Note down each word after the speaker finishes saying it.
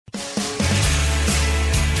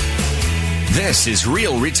This is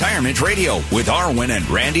Real Retirement Radio with Arwen and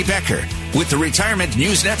Randy Becker. With the Retirement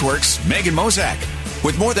News Network's Megan Mozak.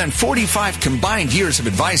 With more than 45 combined years of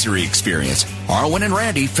advisory experience, Arwen and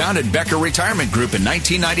Randy founded Becker Retirement Group in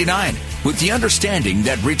 1999 with the understanding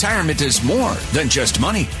that retirement is more than just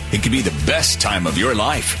money. It can be the best time of your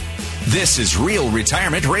life. This is Real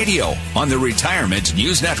Retirement Radio on the Retirement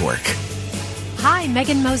News Network. Hi,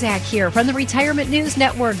 Megan Mozak here from the Retirement News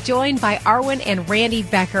Network, joined by Arwen and Randy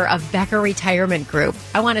Becker of Becker Retirement Group.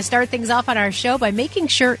 I want to start things off on our show by making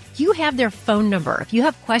sure you have their phone number. If you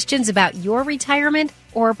have questions about your retirement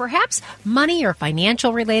or perhaps money or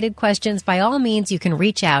financial related questions, by all means, you can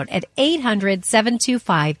reach out at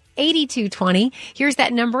 800-725-8220. Here's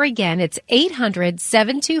that number again. It's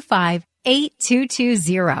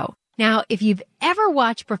 800-725-8220. Now, if you've ever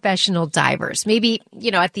watched professional divers, maybe,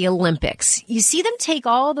 at the Olympics, you see them take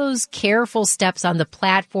all those careful steps on the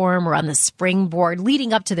platform or on the springboard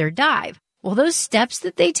leading up to their dive. Well, those steps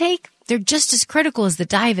that they take, they're just as critical as the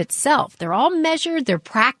dive itself. They're all measured, they're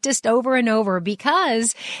practiced over and over,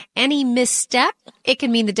 because any misstep, it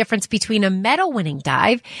can mean the difference between a medal-winning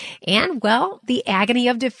dive and, well, the agony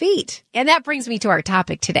of defeat. And that brings me to our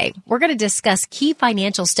topic today. We're going to discuss key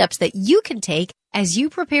financial steps that you can take as you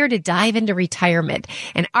prepare to dive into retirement.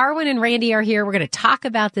 And Arwen and Randy are here. We're going to talk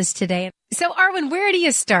about this today. So, Arwen, where do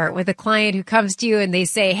you start with a client who comes to you and they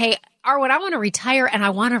say, hey, Arwen, I want to retire and I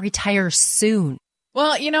want to retire soon?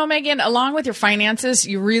 Well, Megan, along with your finances,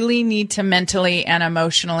 you really need to mentally and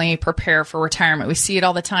emotionally prepare for retirement. We see it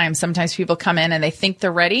all the time. Sometimes people come in and they think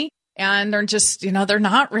they're ready and they're just, they're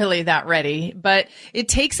not really that ready, but it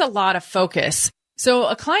takes a lot of focus. So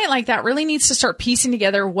a client like that really needs to start piecing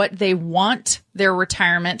together what they want their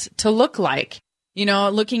retirement to look like.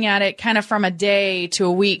 Looking at it kind of from a day to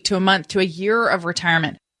a week to a month to a year of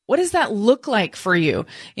retirement. What does that look like for you?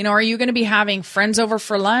 Are you going to be having friends over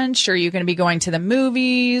for lunch? Or are you going to be going to the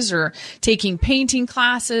movies or taking painting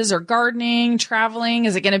classes or gardening, traveling?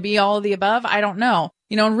 Is it going to be all of the above? I don't know.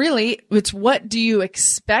 Really, it's what do you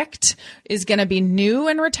expect is going to be new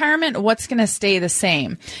in retirement? What's going to stay the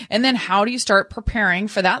same? And then how do you start preparing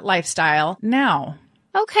for that lifestyle now?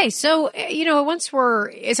 Okay, so, once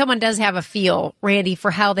someone does have a feel, Randy,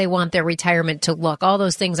 for how they want their retirement to look, all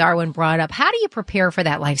those things Arwen brought up, how do you prepare for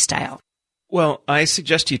that lifestyle? Well, I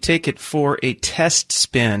suggest you take it for a test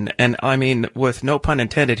spin. And I mean, with no pun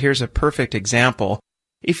intended, here's a perfect example.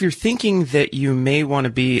 If you're thinking that you may want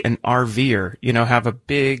to be an RVer, have a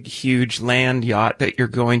big, huge land yacht that you're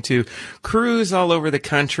going to cruise all over the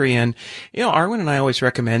country. And, Arwen and I always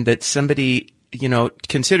recommend that somebody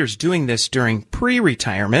considers doing this during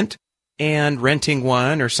pre-retirement and renting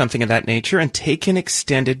one or something of that nature and take an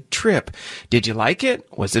extended trip. Did you like it?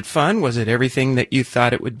 Was it fun? Was it everything that you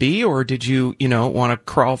thought it would be? Or did you, want to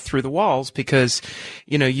crawl through the walls because,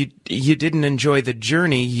 you didn't enjoy the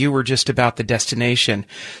journey. You were just about the destination.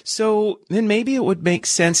 So then maybe it would make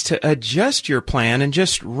sense to adjust your plan and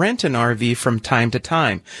just rent an RV from time to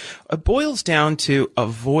time. It boils down to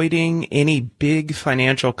avoiding any big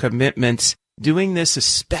financial commitments. Doing this,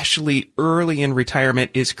 especially early in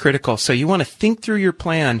retirement, is critical. So you want to think through your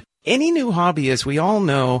plan. Any new hobby, as we all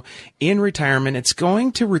know, in retirement, it's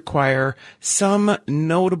going to require some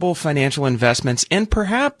notable financial investments and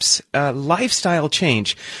perhaps a lifestyle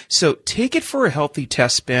change. So take it for a healthy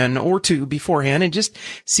test spin or two beforehand and just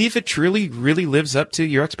see if it truly, really lives up to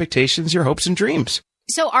your expectations, your hopes, and dreams.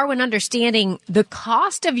 So, Arwen, understanding the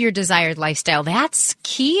cost of your desired lifestyle, that's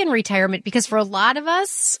key in retirement because for a lot of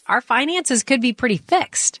us, our finances could be pretty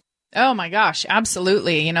fixed. Oh my gosh,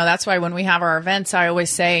 absolutely. That's why when we have our events, I always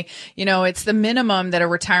say, it's the minimum that a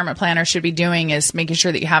retirement planner should be doing is making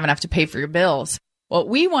sure that you have enough to pay for your bills. What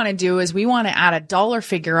we want to do is we want to add a dollar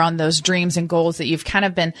figure on those dreams and goals that you've kind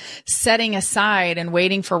of been setting aside and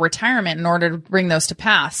waiting for retirement in order to bring those to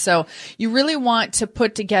pass. So you really want to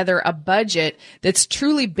put together a budget that's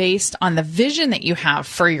truly based on the vision that you have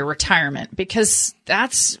for your retirement, because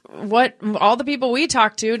that's what all the people we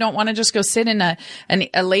talk to don't want to just go sit in a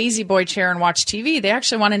lazy boy chair and watch TV. They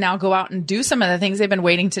actually want to now go out and do some of the things they've been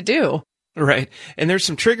waiting to do. Right. And there's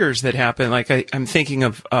some triggers that happen. Like I'm thinking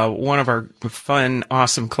of one of our fun,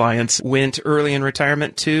 awesome clients went early in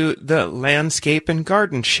retirement to the landscape and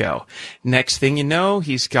garden show. Next thing you know,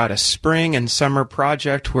 he's got a spring and summer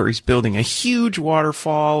project where he's building a huge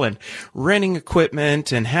waterfall and renting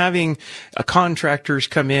equipment and having contractors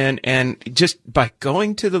come in. And just by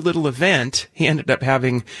going to the little event, he ended up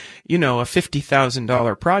having, a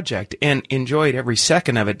 $50,000 project and enjoyed every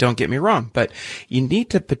second of it. Don't get me wrong, but you need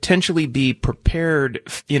to potentially be be prepared,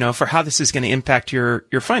 for how this is going to impact your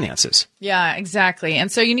finances. Yeah, exactly.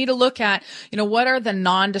 And so you need to look at, what are the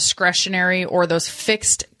non-discretionary or those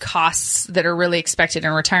fixed costs that are really expected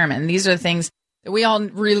in retirement. And these are the things that we all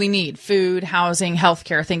really need: food, housing,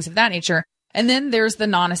 healthcare, things of that nature. And then there's the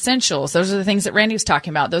non-essentials. Those are the things that Randy was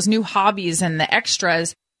talking about, those new hobbies and the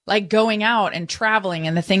extras, like going out and traveling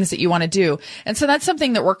and the things that you want to do. And so that's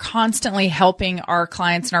something that we're constantly helping our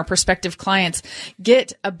clients and our prospective clients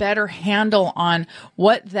get a better handle on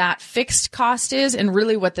what that fixed cost is and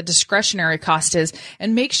really what the discretionary cost is,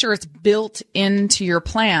 and make sure it's built into your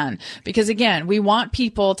plan. Because again, we want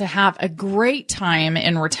people to have a great time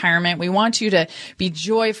in retirement. We want you to be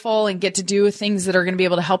joyful and get to do things that are going to be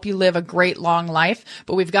able to help you live a great long life,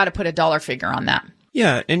 but we've got to put a dollar figure on that.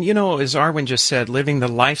 Yeah. And, as Arwen just said, living the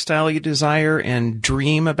lifestyle you desire and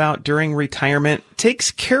dream about during retirement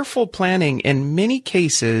takes careful planning. In many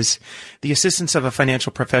cases, the assistance of a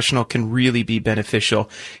financial professional can really be beneficial.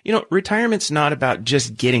 Retirement's not about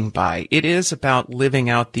just getting by. It is about living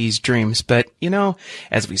out these dreams. But,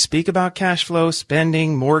 as we speak about cash flow,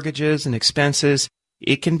 spending, mortgages, and expenses,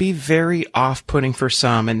 it can be very off-putting for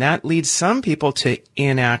some, and that leads some people to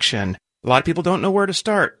inaction. A lot of people don't know where to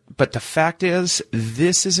start, but the fact is,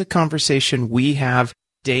 this is a conversation we have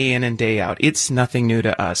day in and day out. It's nothing new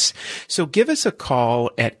to us. So give us a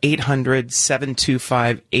call at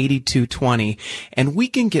 800-725-8220, and we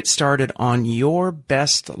can get started on your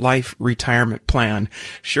best life retirement plan.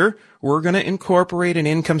 Sure, we're going to incorporate an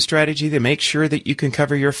income strategy to make sure that you can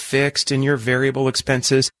cover your fixed and your variable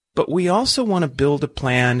expenses. But we also want to build a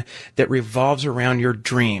plan that revolves around your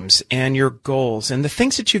dreams and your goals and the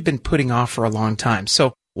things that you've been putting off for a long time.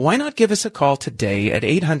 So why not give us a call today at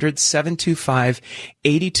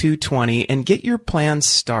 800-725-8220 and get your plan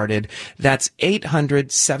started? That's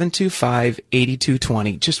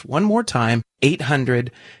 800-725-8220. Just one more time,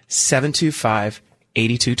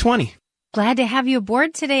 800-725-8220. Glad to have you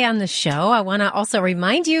aboard today on the show. I want to also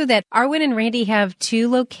remind you that Arwen and Randy have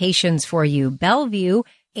 2 locations for you, Bellevue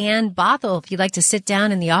and Bothell. If you'd like to sit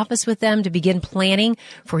down in the office with them to begin planning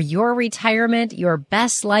for your retirement, your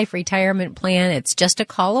best life retirement plan, it's just a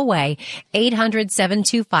call away,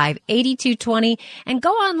 800-725-8220, and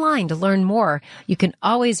go online to learn more. You can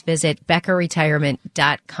always visit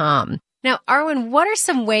BeckerRetirement.com. Now, Arwen, what are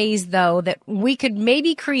some ways, though, that we could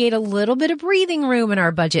maybe create a little bit of breathing room in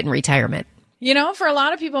our budget in retirement? For a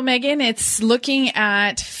lot of people, Megan, it's looking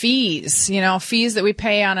at fees, fees that we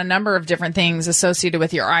pay on a number of different things associated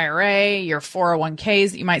with your IRA, your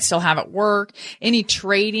 401ks that you might still have at work, any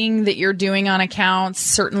trading that you're doing on accounts,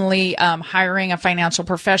 certainly hiring a financial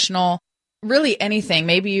professional, really anything.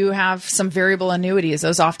 Maybe you have some variable annuities.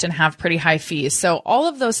 Those often have pretty high fees. So all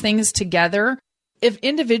of those things together, if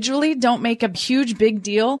individually, don't make a huge big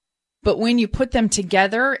deal. But when you put them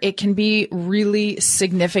together, it can be really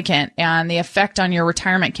significant, and the effect on your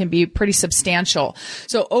retirement can be pretty substantial.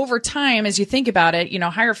 So over time, as you think about it,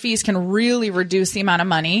 higher fees can really reduce the amount of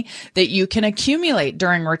money that you can accumulate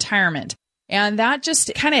during retirement. And that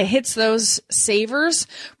just kind of hits those savers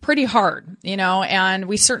pretty hard, and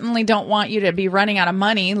we certainly don't want you to be running out of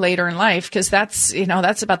money later in life, because that's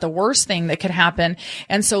about the worst thing that could happen.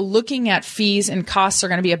 And so looking at fees and costs are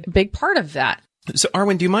going to be a big part of that. So,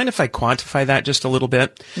 Arwen, do you mind if I quantify that just a little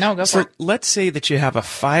bit? No, go for it. Let's say that you have a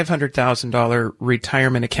 $500,000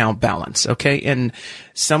 retirement account balance, okay? And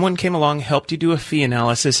someone came along, helped you do a fee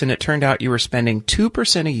analysis, and it turned out you were spending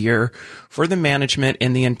 2% a year for the management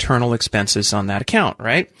and the internal expenses on that account,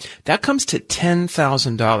 right? That comes to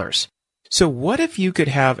 $10,000. So what if you could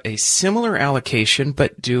have a similar allocation,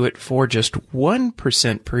 but do it for just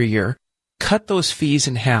 1% per year? Cut those fees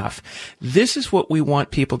in half. This is what we want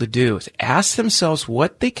people to do, is ask themselves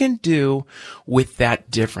what they can do with that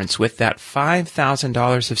difference, with that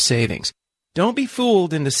 $5,000 of savings. Don't be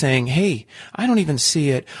fooled into saying, hey, I don't even see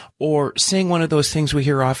it, or saying one of those things we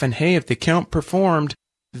hear often, hey, if the account performed,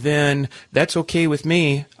 then that's okay with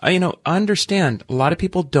me. Understand, a lot of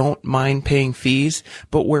people don't mind paying fees,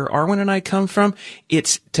 but where Arwen and I come from,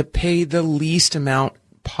 it's to pay the least amount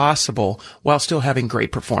possible while still having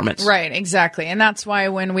great performance. Right, exactly. And that's why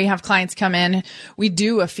when we have clients come in, we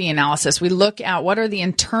do a fee analysis. We look at what are the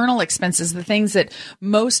internal expenses, the things that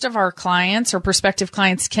most of our clients or prospective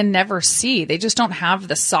clients can never see. They just don't have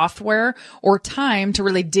the software or time to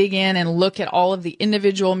really dig in and look at all of the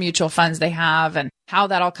individual mutual funds they have and how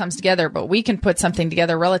that all comes together, but we can put something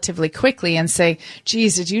together relatively quickly and say,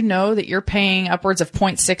 geez, did you know that you're paying upwards of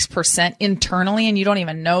 0.6% internally and you don't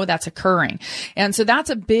even know that's occurring? And so that's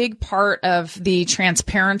a big part of the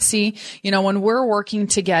transparency. When we're working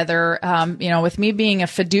together, with me being a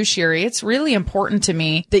fiduciary, it's really important to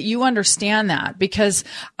me that you understand that, because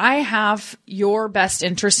I have your best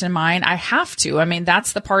interest in mind. I have to. I mean,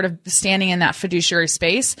 that's the part of standing in that fiduciary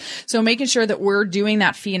space. So making sure that we're doing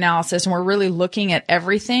that fee analysis and we're really looking at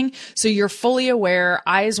everything, so you're fully aware,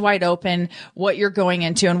 eyes wide open, what you're going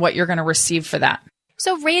into and what you're going to receive for that.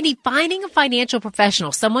 So, Randy, finding a financial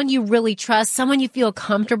professional, someone you really trust, someone you feel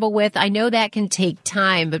comfortable with, I know that can take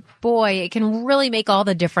time, but boy, it can really make all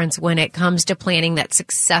the difference when it comes to planning that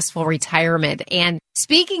successful retirement. And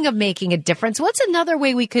speaking of making a difference, what's another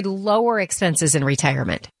way we could lower expenses in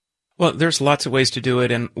retirement? Well, there's lots of ways to do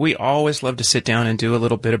it, and we always love to sit down and do a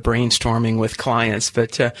little bit of brainstorming with clients.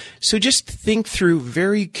 But so just think through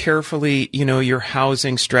very carefully, your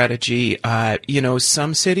housing strategy.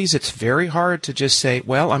 Some cities, it's very hard to just say,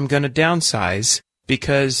 well, I'm going to downsize,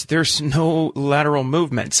 because there's no lateral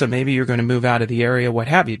movement. So maybe you're going to move out of the area, what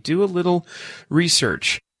have you. Do a little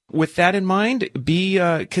research. With that in mind, be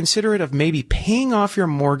considerate of maybe paying off your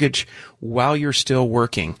mortgage while you're still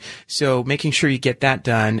working. So making sure you get that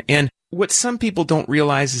done. And what some people don't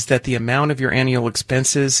realize is that the amount of your annual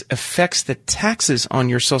expenses affects the taxes on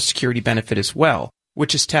your Social Security benefit as well,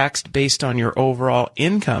 which is taxed based on your overall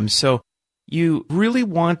income. So you really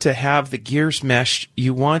want to have the gears meshed.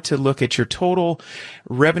 You want to look at your total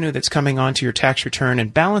revenue that's coming onto your tax return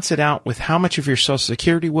and balance it out with how much of your Social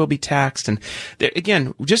Security will be taxed. And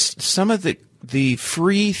again, just some of the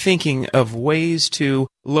free thinking of ways to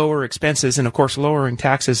lower expenses. And of course, lowering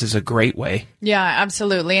taxes is a great way. Yeah,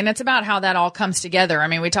 absolutely. And it's about how that all comes together. I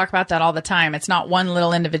mean, we talk about that all the time. It's not one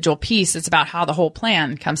little individual piece. It's about how the whole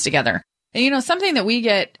plan comes together. And something that we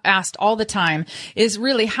get asked all the time is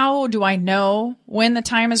really, how do I know when the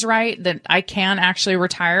time is right that I can actually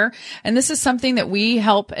retire? And this is something that we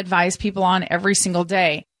help advise people on every single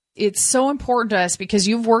day. It's so important to us because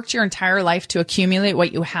you've worked your entire life to accumulate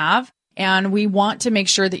what you have. And we want to make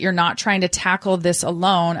sure that you're not trying to tackle this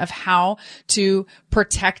alone, of how to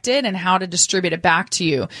protect it and how to distribute it back to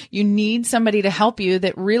you. You need somebody to help you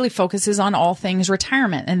that really focuses on all things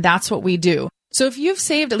retirement. And that's what we do. So if you've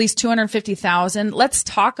saved at least $250,000, let's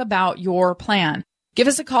talk about your plan. Give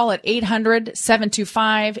us a call at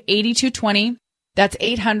 800-725-8220. That's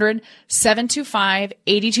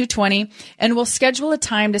 800-725-8220. And we'll schedule a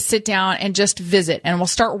time to sit down and just visit. And we'll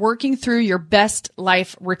start working through your best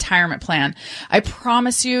life retirement plan. I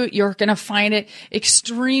promise you, you're going to find it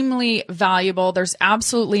extremely valuable. There's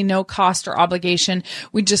absolutely no cost or obligation.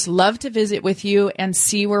 We'd just love to visit with you and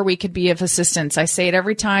see where we could be of assistance. I say it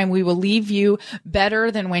every time. We will leave you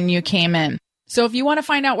better than when you came in. So if you want to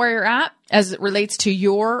find out where you're at as it relates to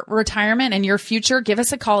your retirement and your future, give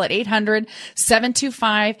us a call at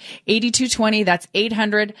 800-725-8220. That's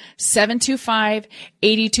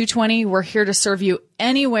 800-725-8220. We're here to serve you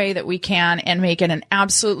any way that we can and make it an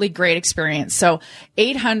absolutely great experience. So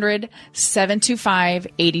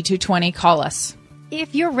 800-725-8220. Call us.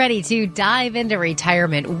 If you're ready to dive into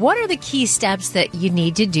retirement, what are the key steps that you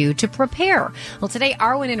need to do to prepare? Well, today,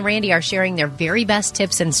 Arwen and Randy are sharing their very best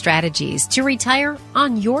tips and strategies to retire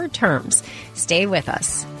on your terms. Stay with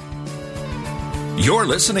us. You're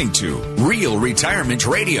listening to Real Retirement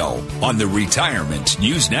Radio on the Retirement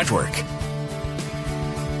News Network.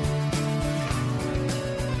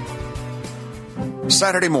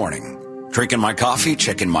 Saturday morning, drinking my coffee,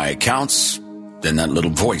 checking my accounts, then that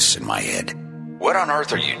little voice in my head. What on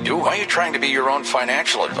earth are you doing? Why are you trying to be your own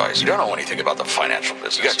financial advisor? You don't know anything about the financial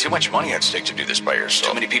business. You got too much money at stake to do this by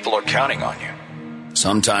yourself. Too many people are counting on you.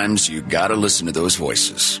 Sometimes you gotta listen to those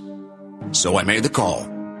voices. So I made the call.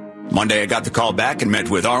 Monday I got the call back and met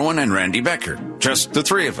with Arwen and Randy Becker. Just the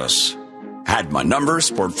three of us. Had my numbers,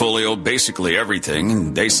 portfolio, basically everything,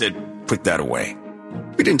 and they said, put that away.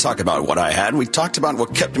 We didn't talk about what I had. We talked about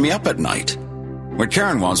what kept me up at night. What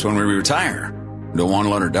Karen wants when we retire. Don't want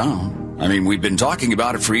to let her down. I mean, we've been talking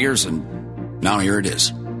about it for years, and now here it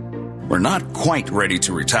is. We're not quite ready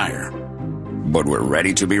to retire, but we're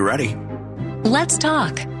ready to be ready. Let's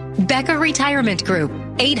talk. Becker Retirement Group,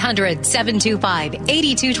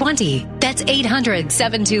 800-725-8220. That's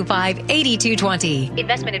 800-725-8220.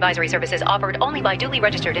 Investment advisory services offered only by duly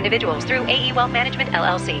registered individuals through AE Wealth Management,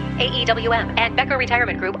 LLC. AEWM and Becker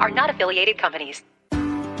Retirement Group are not affiliated companies.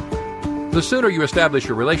 The sooner you establish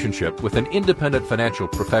your relationship with an independent financial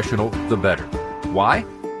professional, the better. Why?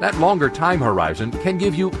 That longer time horizon can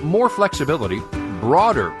give you more flexibility,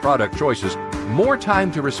 broader product choices, more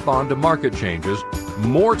time to respond to market changes,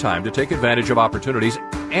 more time to take advantage of opportunities,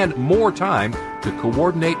 and more time to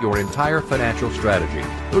coordinate your entire financial strategy.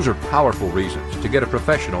 Those are powerful reasons to get a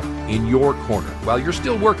professional in your corner while you're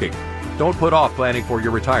still working. Don't put off planning for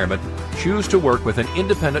your retirement. Choose to work with an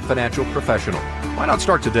independent financial professional. Why not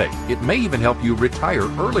start today? It may even help you retire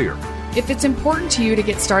earlier. If it's important to you to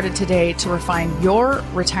get started today to refine your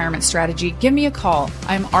retirement strategy, give me a call.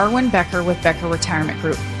 I'm Arwen Becker with Becker Retirement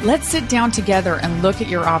Group. Let's sit down together and look at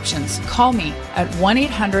your options. Call me at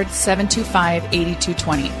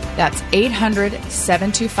 1-800-725-8220. That's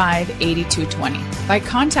 800-725-8220. By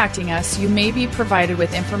contacting us, you may be provided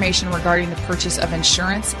with information regarding the purchase of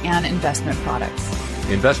insurance and investment products.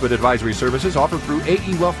 Investment advisory services offered through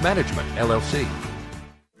AE Wealth Management, LLC.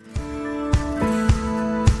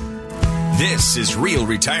 This is Real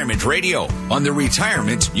Retirement Radio on the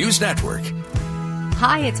Retirement News Network.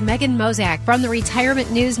 Hi, it's Megan Mozak from the Retirement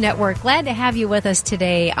News Network. Glad to have you with us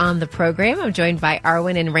today on the program. I'm joined by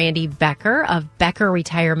Arwen and Randy Becker of Becker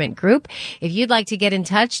Retirement Group. If you'd like to get in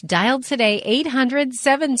touch, dial today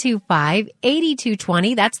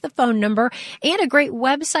 800-725-8220. That's the phone number, and a great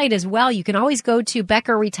website as well. You can always go to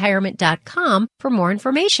beckerretirement.com for more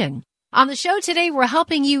information. On the show today, we're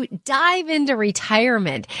helping you dive into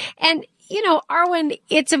retirement. And you know, Arwen,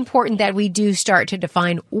 it's important that we do start to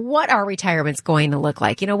define what our retirement's going to look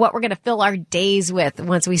like. You know, what we're going to fill our days with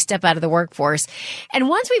once we step out of the workforce. And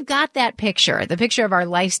once we've got that picture, the picture of our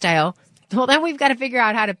lifestyle, well, then we've got to figure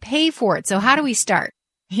out how to pay for it. So how do we start?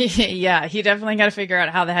 Yeah, you definitely got to figure out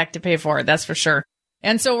how the heck to pay for it. That's for sure.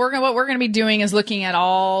 And so what we're going to be doing is looking at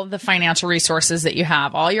all the financial resources that you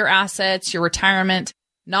have, all your assets, your retirement,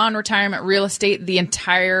 non-retirement real estate, the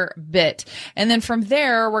entire bit. And then from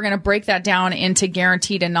there, we're going to break that down into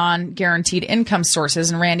guaranteed and non-guaranteed income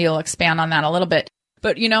sources. And Randy will expand on that a little bit.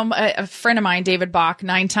 But, you know, a friend of mine, David Bach,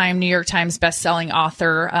 9-time New York Times bestselling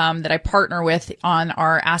author that I partner with on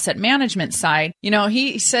our asset management side, you know,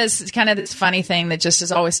 he says kind of this funny thing that just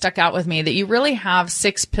has always stuck out with me, that you really have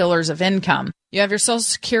 6 pillars of income. You have your Social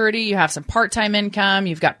Security, you have some part-time income,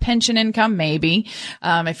 you've got pension income, maybe,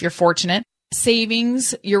 if you're fortunate.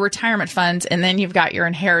 Savings, your retirement funds, and then you've got your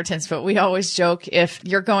inheritance. But we always joke, if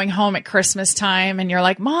you're going home at Christmas time and you're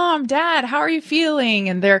like, Mom, Dad, how are you feeling?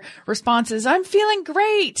 And their response is, I'm feeling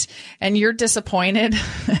great. And you're disappointed.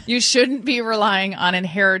 You shouldn't be relying on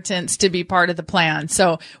inheritance to be part of the plan.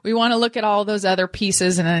 So we want to look at all those other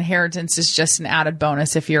pieces, and inheritance is just an added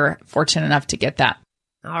bonus if you're fortunate enough to get that.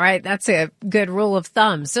 All right. That's a good rule of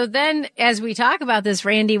thumb. So then as we talk about this,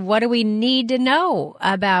 Randy, what do we need to know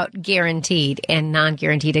about guaranteed and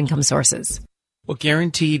non-guaranteed income sources? Well,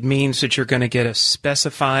 guaranteed means that you're going to get a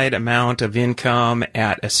specified amount of income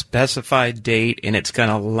at a specified date, and it's going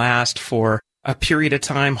to last for a period of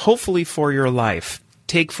time, hopefully for your life.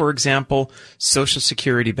 Take, for example, Social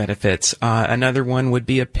Security benefits. Another one would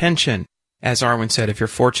be a pension. As Arwen said, if you're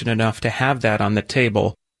fortunate enough to have that on the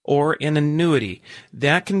table, or an annuity.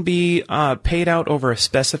 That can be paid out over a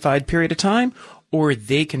specified period of time, or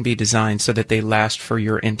they can be designed so that they last for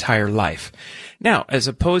your entire life. Now, as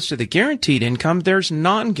opposed to the guaranteed income, there's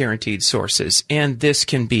non-guaranteed sources, and this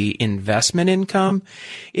can be investment income.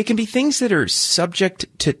 It can be things that are subject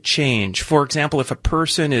to change. For example, if a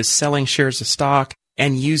person is selling shares of stock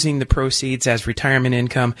and using the proceeds as retirement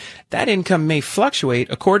income, that income may fluctuate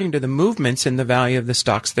according to the movements in the value of the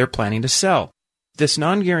stocks they're planning to sell. This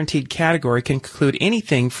non-guaranteed category can include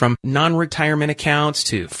anything from non-retirement accounts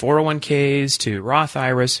to 401ks to Roth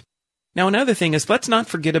IRAs. Now, another thing is, let's not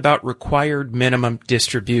forget about required minimum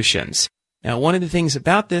distributions. Now, one of the things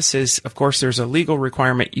about this is, of course, there's a legal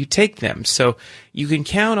requirement you take them. So you can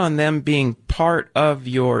count on them being part of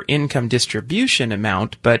your income distribution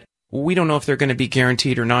amount, but we don't know if they're going to be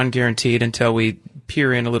guaranteed or non-guaranteed until we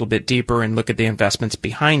peer in a little bit deeper and look at the investments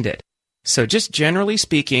behind it. So just generally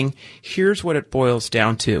speaking, here's what it boils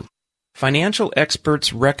down to. Financial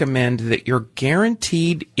experts recommend that your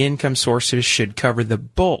guaranteed income sources should cover the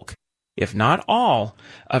bulk, if not all,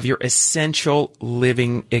 of your essential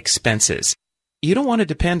living expenses. You don't want to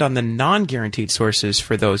depend on the non-guaranteed sources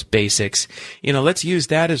for those basics. You know, let's use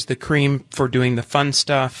that as the cream for doing the fun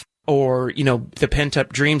stuff, or, you know, the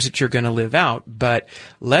pent-up dreams that you're going to live out. But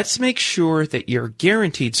let's make sure that your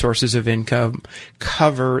guaranteed sources of income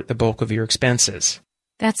cover the bulk of your expenses.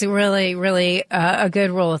 That's really, really a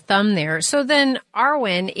good rule of thumb there. So then,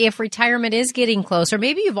 Arwen, if retirement is getting closer,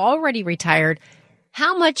 maybe you've already retired,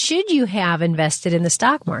 how much should you have invested in the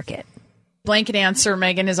stock market? Blanket answer,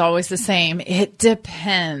 Megan, is always the same. It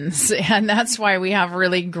depends. And that's why we have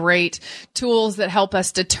really great tools that help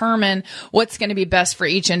us determine what's going to be best for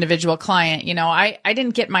each individual client. You know, I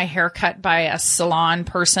didn't get my hair cut by a salon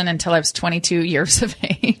person until I was 22 years of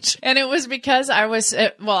age. And it was because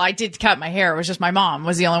I did cut my hair. It was just my mom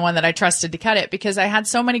was the only one that I trusted to cut it, because I had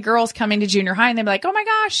so many girls coming to junior high and they'd be like, oh my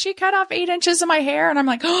gosh, she cut off 8 inches of my hair. And I'm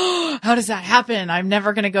like, oh, how does that happen? I'm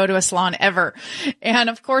never going to go to a salon ever. And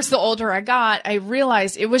of course, the older I got, I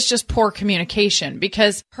realized it was just poor communication,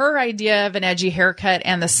 because her idea of an edgy haircut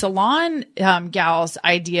and the salon gal's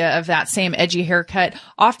idea of that same edgy haircut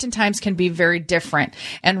oftentimes can be very different.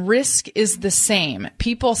 And risk is the same.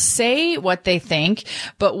 People say what they think,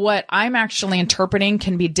 but what I'm actually interpreting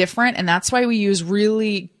can be different. And that's why we use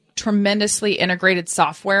really tremendously integrated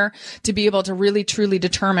software to be able to really truly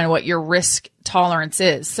determine what your risk tolerance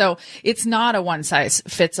is. So it's not a one size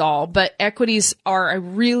fits all, but equities are a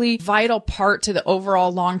really vital part to the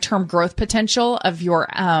overall long-term growth potential of your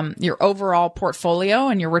overall portfolio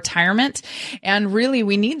and your retirement. And really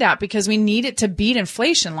we need that because we need it to beat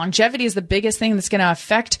inflation. Longevity is the biggest thing that's going to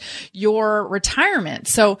affect your retirement.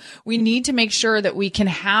 So we need to make sure that we can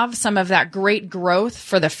have some of that great growth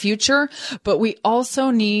for the future, but we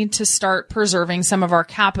also need to start preserving some of our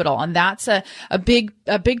capital. And that's a big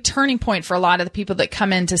turning point for a lot of the people that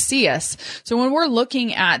come in to see us. So when we're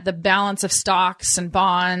looking at the balance of stocks and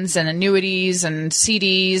bonds and annuities and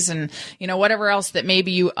CDs and, whatever else that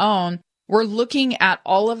maybe you own, we're looking at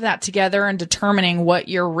all of that together and determining what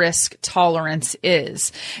your risk tolerance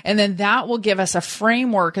is. And then that will give us a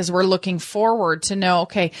framework as we're looking forward to know,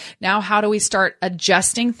 okay, now how do we start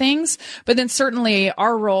adjusting things? But then certainly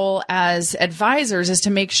our role as advisors is to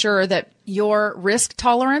make sure that your risk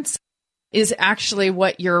tolerance is actually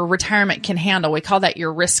what your retirement can handle. We call that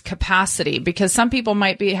your risk capacity, because some people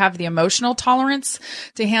might have the emotional tolerance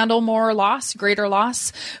to handle more loss, greater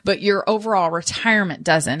loss, but your overall retirement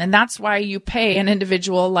doesn't. And that's why you pay an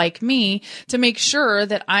individual like me to make sure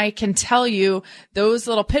that I can tell you those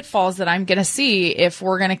little pitfalls that I'm going to see if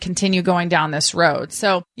we're going to continue going down this road.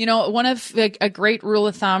 So, one of a great rule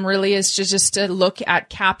of thumb really is just to look at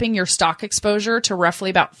capping your stock exposure to roughly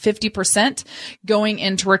about 50% going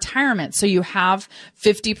into retirement. So you have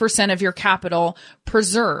 50% of your capital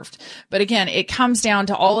preserved. But again, it comes down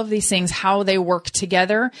to all of these things, how they work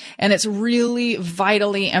together. And it's really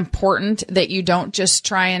vitally important that you don't just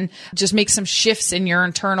try and just make some shifts in your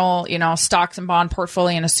internal, stocks and bond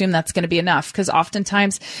portfolio and assume that's going to be enough, because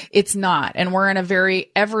oftentimes it's not. And we're in a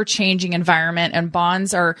very ever-changing environment, and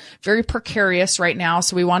bonds are very precarious right now.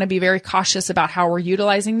 So we want to be very cautious about how we're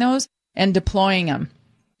utilizing those and deploying them.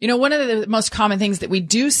 One of the most common things that we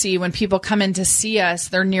do see when people come in to see us,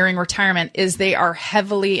 they're nearing retirement, is they are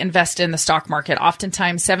heavily invested in the stock market.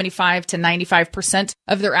 Oftentimes 75 to 95%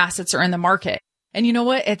 of their assets are in the market. And you know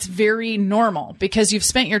what? It's very normal, because you've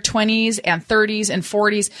spent your 20s and 30s and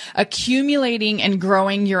 40s accumulating and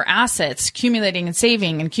growing your assets, accumulating and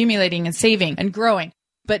saving and growing.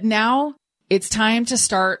 But now it's time to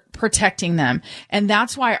start protecting them. And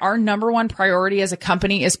that's why our number one priority as a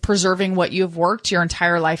company is preserving what you've worked your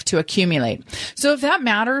entire life to accumulate. So if that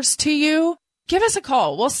matters to you, give us a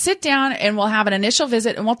call. We'll sit down and we'll have an initial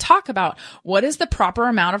visit and we'll talk about what is the proper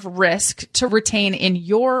amount of risk to retain in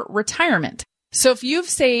your retirement. So if you've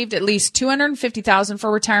saved at least $250,000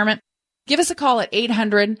 for retirement, give us a call at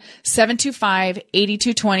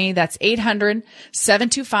 800-725-8220. That's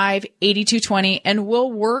 800-725-8220. And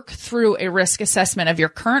we'll work through a risk assessment of your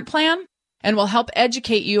current plan, and we'll help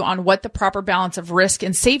educate you on what the proper balance of risk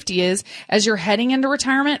and safety is as you're heading into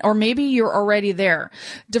retirement, or maybe you're already there.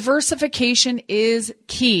 Diversification is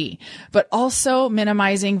key, but also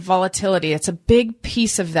minimizing volatility. It's a big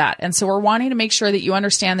piece of that. And so we're wanting to make sure that you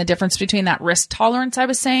understand the difference between that risk tolerance I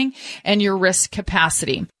was saying and your risk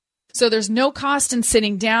capacity. So there's no cost in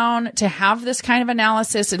sitting down to have this kind of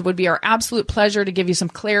analysis. It would be our absolute pleasure to give you some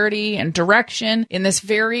clarity and direction in this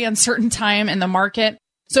very uncertain time in the market.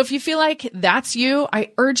 So if you feel like that's you,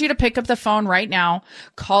 I urge you to pick up the phone right now.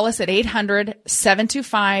 Call us at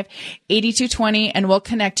 800-725-8220, and we'll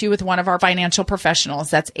connect you with one of our financial professionals.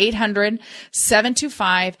 That's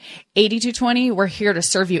 800-725-8220. We're here to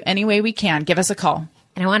serve you any way we can. Give us a call.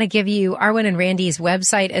 And I want to give you Arwen and Randy's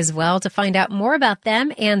website as well to find out more about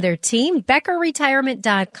them and their team,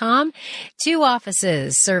 BeckerRetirement.com. 2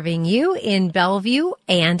 offices serving you in Bellevue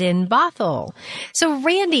and in Bothell. So,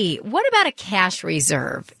 Randy, what about a cash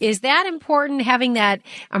reserve? Is that important, having that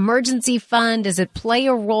emergency fund? Does it play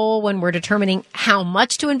a role when we're determining how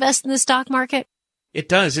much to invest in the stock market? It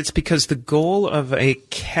does. It's because the goal of a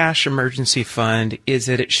cash emergency fund is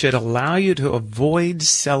that it should allow you to avoid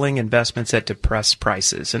selling investments at depressed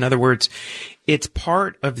prices. In other words, it's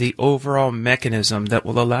part of the overall mechanism that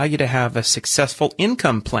will allow you to have a successful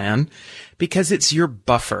income plan because it's your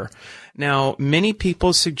buffer. Now, many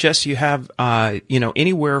people suggest you have,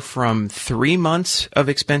 anywhere from 3 months of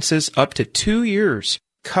expenses up to 2 years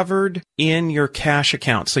covered in your cash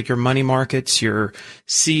accounts, like your money markets, your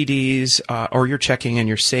CDs, or your checking and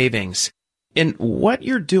your savings. And what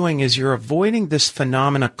you're doing is you're avoiding this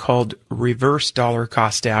phenomena called reverse dollar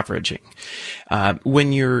cost averaging.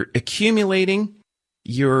 When you're accumulating,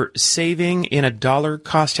 you're saving in a dollar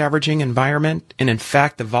cost averaging environment. And in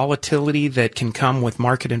fact, the volatility that can come with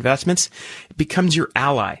market investments becomes your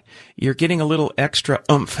ally. You're getting a little extra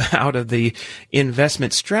oomph out of the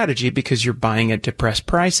investment strategy because you're buying at depressed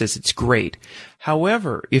prices. It's great.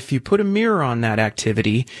 However, if you put a mirror on that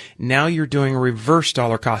activity, now you're doing reverse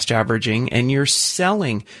dollar cost averaging and you're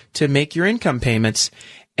selling to make your income payments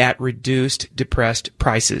at reduced, depressed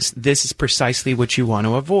prices. This is precisely what you want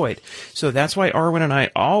to avoid. So that's why Arwen and I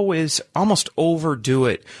always almost overdo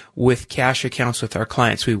it with cash accounts with our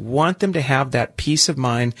clients. We want them to have that peace of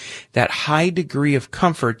mind, that high degree of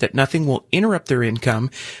comfort that nothing will interrupt their income,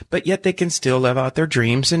 but yet they can still live out their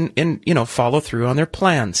dreams and follow through on their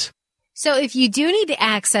plans. So if you do need to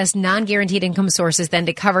access non-guaranteed income sources then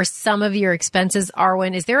to cover some of your expenses,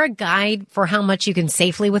 Arwen, is there a guide for how much you can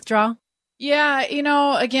safely withdraw? Yeah,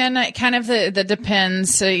 again, kind of the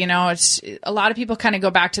depends. It's a lot of people kind of go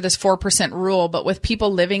back to this 4% rule, but with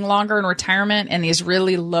people living longer in retirement and these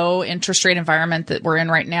really low interest rate environment that we're in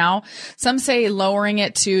right now, some say lowering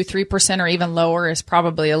it to 3% or even lower is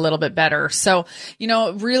probably a little bit better. So,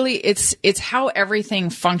 really it's how everything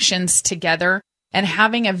functions together. And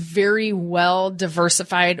having a very well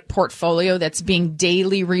diversified portfolio that's being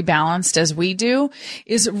daily rebalanced as we do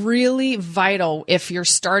is really vital if you're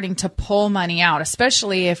starting to pull money out,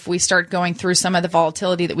 especially if we start going through some of the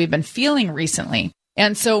volatility that we've been feeling recently.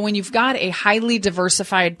 And so when you've got a highly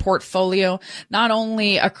diversified portfolio, not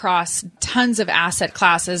only across tons of asset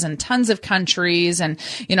classes and tons of countries and,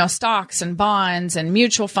 stocks and bonds and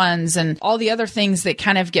mutual funds and all the other things that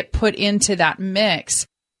kind of get put into that mix,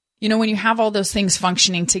 when you have all those things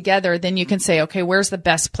functioning together, then you can say, okay, where's the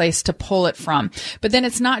best place to pull it from? But then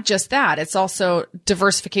it's not just that. It's also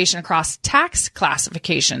diversification across tax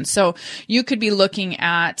classification. So you could be looking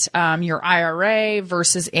at your IRA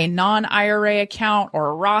versus a non-IRA account or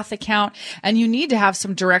a Roth account. And you need to have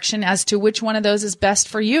some direction as to which one of those is best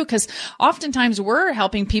for you. Because oftentimes we're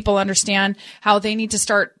helping people understand how they need to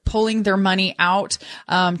start pulling their money out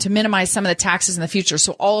to minimize some of the taxes in the future.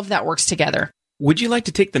 So all of that works together. Would you like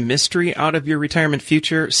to take the mystery out of your retirement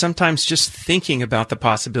future? Sometimes just thinking about the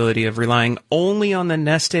possibility of relying only on the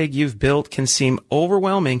nest egg you've built can seem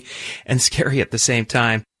overwhelming and scary at the same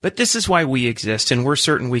time. But this is why we exist, and we're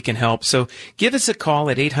certain we can help. So give us a call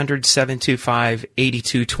at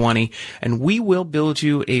 800-725-8220, and we will build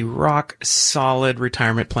you a rock-solid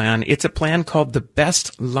retirement plan. It's a plan called the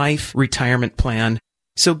Best Life Retirement Plan.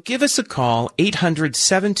 So give us a call,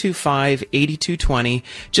 800-725-8220.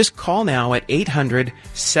 Just call now at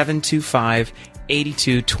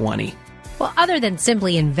 800-725-8220. Well, other than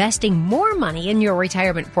simply investing more money in your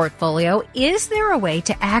retirement portfolio, is there a way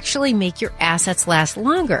to actually make your assets last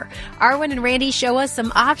longer? Arwen and Randy show us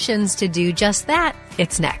some options to do just that.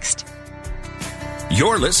 It's next.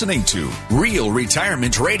 You're listening to Real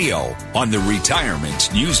Retirement Radio on the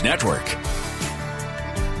Retirement News Network.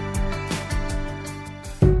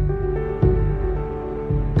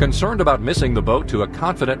 Concerned about missing the boat to a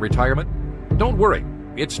confident retirement? Don't worry.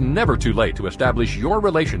 It's never too late to establish your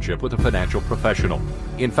relationship with a financial professional.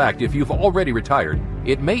 In fact, if you've already retired,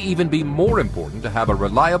 it may even be more important to have a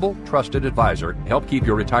reliable, trusted advisor help keep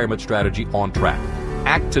your retirement strategy on track.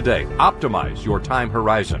 Act today. Optimize your time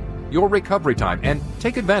horizon, your recovery time, and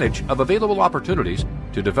take advantage of available opportunities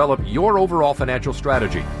to develop your overall financial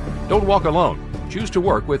strategy. Don't walk alone. Choose to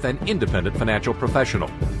work with an independent financial professional.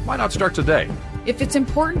 Why not start today? If it's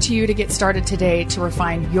important to you to get started today to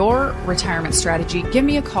refine your retirement strategy, give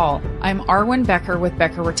me a call. I'm Arwen Becker with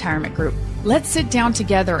Becker Retirement Group. Let's sit down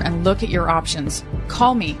together and look at your options.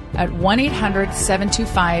 Call me at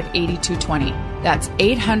 1-800-725-8220. That's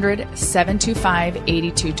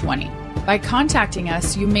 800-725-8220. By contacting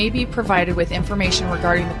us, you may be provided with information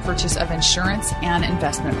regarding the purchase of insurance and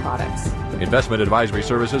investment products. Investment advisory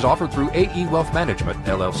services offered through AE Wealth Management,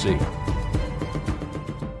 LLC.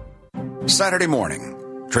 Saturday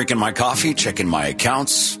morning, drinking my coffee, checking my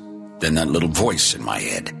accounts, then that little voice in my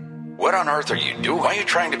head. What on earth are you doing? Why are you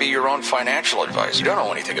trying to be your own financial advisor? You don't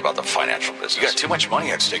know anything about the financial business. You got too much money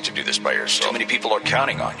at stake to do this by yourself. Too many people are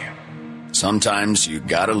counting on you. Sometimes you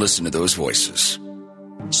gotta listen to those voices.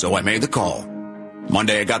 So I made the call.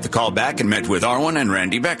 Monday I got the call back and met with Arwen and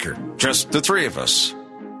Randy Becker. Just the three of us.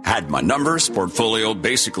 Had my numbers, portfolio,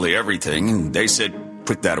 basically everything, and they said,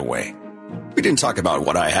 put that away. We didn't talk about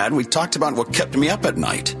what I had. We talked about what kept me up at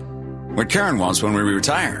night. What Karen wants when we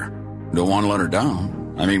retire. Don't want to let her down.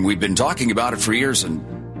 I mean, we've been talking about it for years,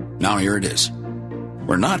 and now here it is.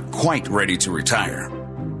 We're not quite ready to retire,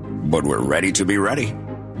 but we're ready to be ready.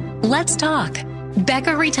 Let's talk.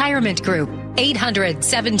 Becker Retirement Group.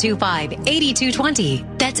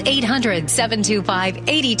 800-725-8220. That's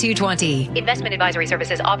 800-725-8220. Investment advisory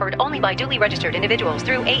services offered only by duly registered individuals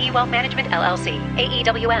through AE Wealth Management, LLC.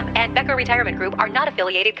 AEWM and Becker Retirement Group are not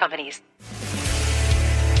affiliated companies.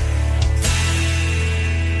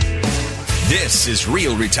 This is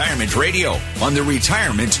Real Retirement Radio on the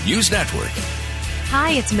Retirement News Network.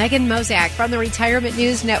 Hi, it's Megan Mozak from the Retirement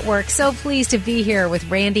News Network. So pleased to be here with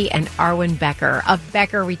Randy and Arwen Becker of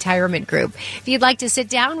Becker Retirement Group. If you'd like to sit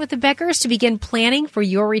down with the Beckers to begin planning for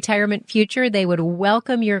your retirement future, they would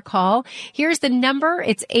welcome your call. Here's the number.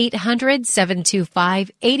 It's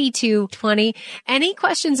 800-725-8220. Any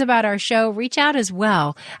questions about our show, reach out as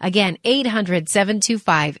well. Again,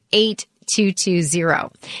 800-725-8220.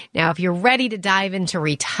 220. Now, if you're ready to dive into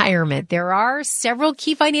retirement, there are several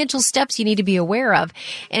key financial steps you need to be aware of.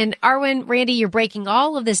 And Arwen, Randy, you're breaking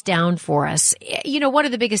all of this down for us. You know, one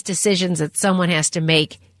of the biggest decisions that someone has to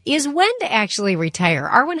make is when to actually retire.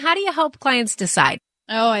 Arwen, how do you help clients decide?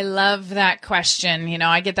 Oh, I love that question. You know,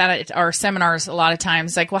 I get that at our seminars a lot of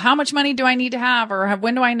times, like, well, how much money do I need to have, or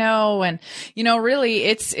when do I know? And, you know, really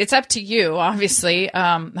it's up to you, obviously.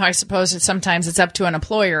 I suppose sometimes it's up to an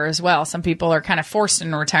employer as well. Some people are kind of forced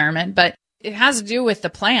into retirement, but it has to do with the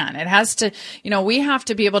plan. It has to, you know, we have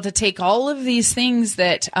to be able to take all of these things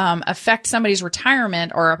that affect somebody's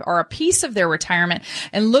retirement or a piece of their retirement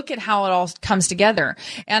and look at how it all comes together.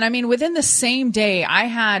 And I mean, within the same day, I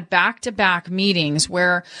had back-to-back meetings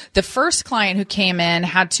where the first client who came in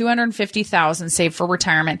had $250,000 saved for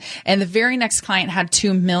retirement, and the very next client had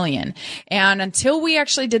 $2 million. And until we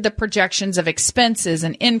actually did the projections of expenses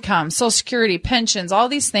and income, Social Security, pensions, all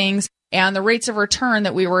these things, and the rates of return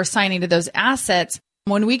that we were assigning to those assets,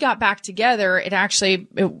 when we got back together, it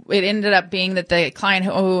ended up being that the client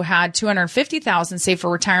who had $250,000 saved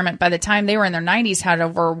for retirement, by the time they were in their 90s, had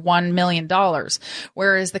over $1 million.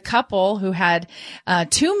 Whereas the couple who had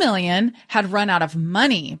 $2 million had run out of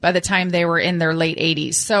money by the time they were in their late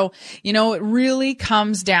 80s. So, you know, it really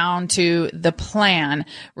comes down to the plan,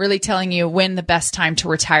 really telling you when the best time to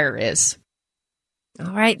retire is.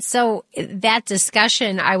 All right. So that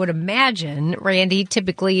discussion, I would imagine, Randy,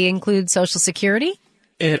 typically includes Social Security?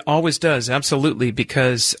 It always does, absolutely,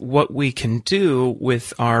 because what we can do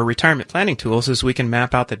with our retirement planning tools is we can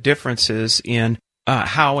map out the differences in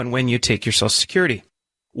how and when you take your Social Security.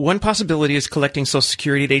 One possibility is collecting Social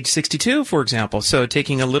Security at age 62, for example. So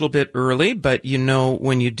taking a little bit early, but you know,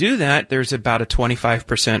 when you do that, there's about a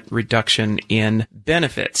 25% reduction in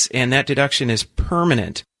benefits, and that deduction is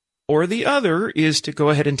permanent. Or the other is to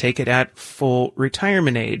go ahead and take it at full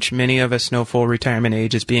retirement age. Many of us know full retirement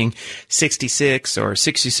age as being 66 or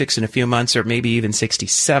 66 in a few months, or maybe even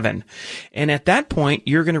 67. And at that point,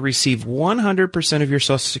 you're going to receive 100% of your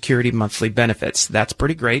Social Security monthly benefits. That's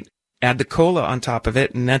pretty great. Add the COLA on top of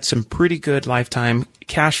it, and that's some pretty good lifetime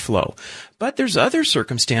cash flow. But there's other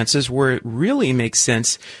circumstances where it really makes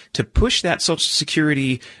sense to push that Social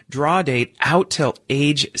Security draw date out till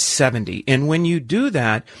age 70. And when you do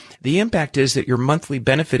that, the impact is that your monthly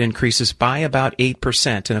benefit increases by about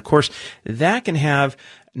 8%. And of course, that can have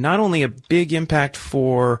not only a big impact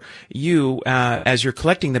for you as you're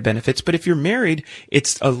collecting the benefits, but if you're married,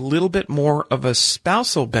 it's a little bit more of a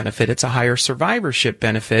spousal benefit. It's a higher survivorship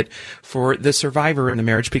benefit for the survivor in the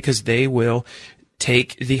marriage, because they will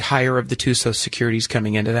take the higher of the two Social Securities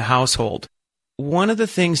coming into the household. One of the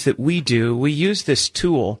things that we do, we use this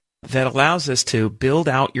tool that allows us to build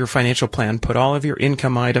out your financial plan, put all of your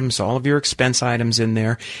income items, all of your expense items in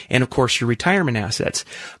there, and of course your retirement assets.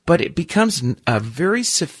 But it becomes a very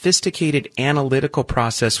sophisticated analytical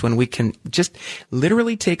process when we can just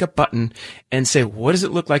literally take a button and say, what does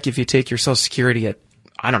it look like if you take your Social Security at,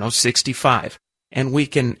 65? And we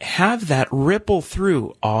can have that ripple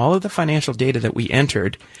through all of the financial data that we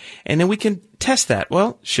entered, and then we can test that.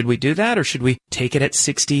 Well, should we do that, or should we take it at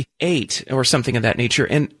 68 or something of that nature?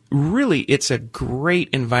 And really, it's a great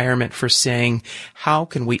environment for saying, how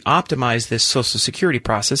can we optimize this Social Security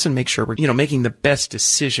process and make sure we're, making the best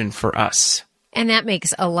decision for us? And that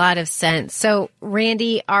makes a lot of sense. So,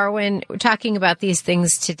 Randy, Arwen, we're talking about these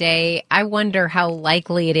things today. I wonder how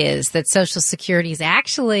likely it is that Social Security is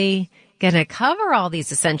actually going to cover all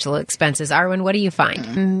these essential expenses. Arwen, what do you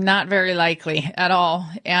find? Not very likely at all.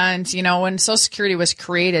 And, you know, when Social Security was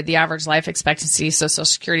created, the average life expectancy, so Social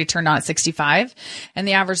Security turned on at 65, and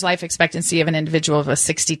the average life expectancy of an individual was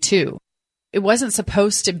 62. It wasn't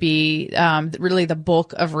supposed to be really the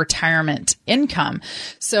bulk of retirement income.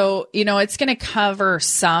 So, you know, it's going to cover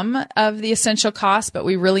some of the essential costs, but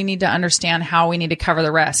we really need to understand how we need to cover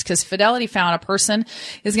the rest. Because Fidelity found a person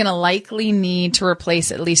is going to likely need to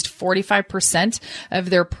replace at least 45% of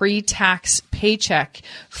their pre-tax paycheck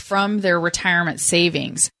from their retirement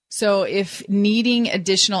savings. So if needing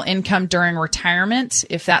additional income during retirement,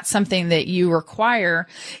 if that's something that you require,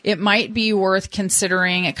 it might be worth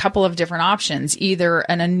considering a couple of different options, either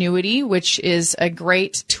an annuity, which is a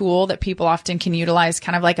great tool that people often can utilize,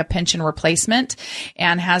 kind of like a pension replacement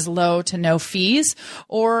and has low to no fees,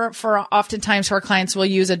 or oftentimes our clients will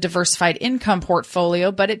use a diversified income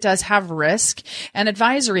portfolio, but it does have risk and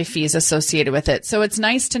advisory fees associated with it. So it's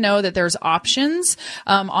nice to know that there's options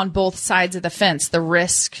on both sides of the fence, the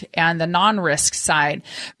risk and the non-risk side.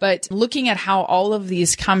 But looking at how all of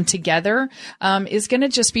these come together is going to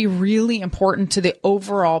just be really important to the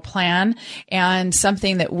overall plan, and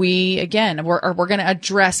something that we're going to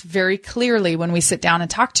address very clearly when we sit down and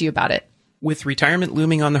talk to you about it. With retirement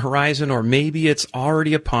looming on the horizon, or maybe it's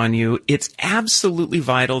already upon you, it's absolutely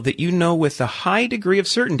vital that you know with a high degree of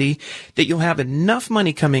certainty that you'll have enough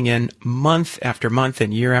money coming in month after month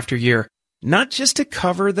and year after year. Not just to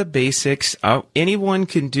cover the basics. Anyone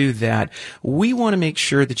can do that. We want to make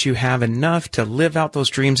sure that you have enough to live out those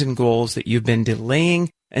dreams and goals that you've been delaying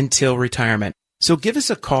until retirement. So give us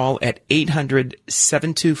a call at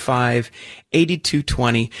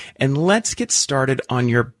 800-725-8220 and let's get started on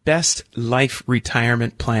your best life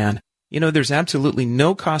retirement plan. You know, there's absolutely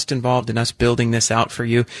no cost involved in us building this out for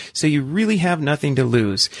you, so you really have nothing to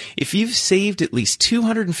lose. If you've saved at least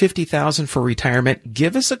 $250,000 for retirement,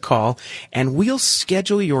 give us a call and we'll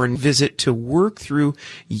schedule your visit to work through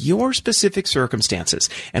your specific circumstances.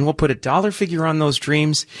 And we'll put a dollar figure on those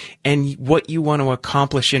dreams and what you want to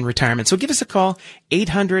accomplish in retirement. So give us a call,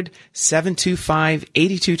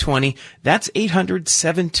 800-725-8220. That's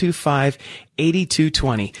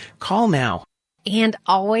 800-725-8220. Call now. And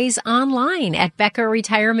always online at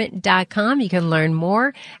BeccaRetirement.com. You can learn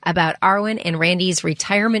more about Arwen and Randy's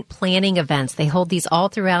retirement planning events. They hold these all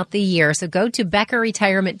throughout the year. So go to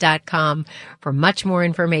BeccaRetirement.com for much more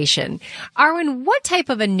information. Arwen, what type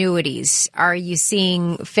of annuities are you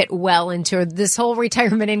seeing fit well into this whole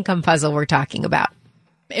retirement income puzzle we're talking about?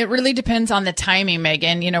 It really depends on the timing,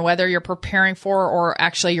 Megan, you know, whether you're preparing for or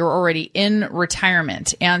actually you're already in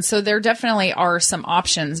retirement. And so there definitely are some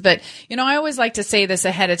options. But, you know, I always like to say this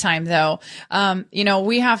ahead of time, though. You know,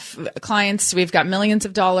 we have clients, we've got millions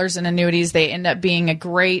of dollars in annuities. They end up being a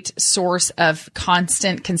great source of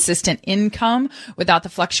constant, consistent income without the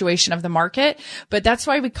fluctuation of the market. But that's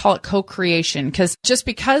why we call it co-creation, because just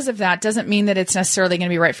because of that doesn't mean that it's necessarily going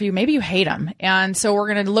to be right for you. Maybe you hate them. And so we're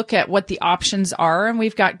going to look at what the options are, and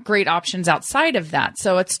we've got great options outside of that.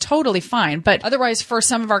 So it's totally fine. But otherwise, for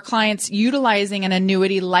some of our clients, utilizing an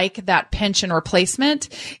annuity like that pension replacement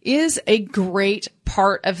is a great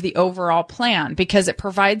part of the overall plan, because it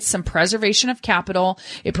provides some preservation of capital.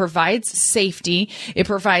 It provides safety. It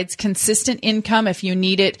provides consistent income if you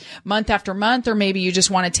need it month after month, or maybe you just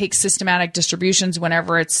want to take systematic distributions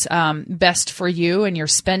whenever it's best for you and you're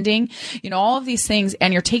spending, you know, all of these things,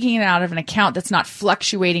 and you're taking it out of an account that's not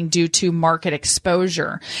fluctuating due to market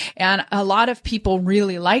exposure. And a lot of people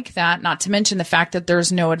really like that, not to mention the fact that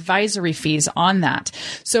there's no advisory fees on that.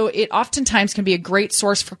 So it oftentimes can be a great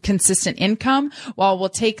source for consistent income, while we'll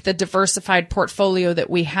take the diversified portfolio that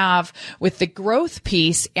we have with the growth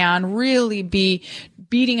piece and really be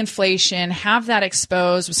beating inflation, have that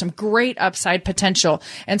exposed with some great upside potential.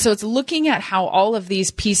 And so it's looking at how all of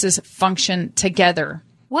these pieces function together.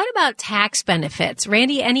 What about tax benefits?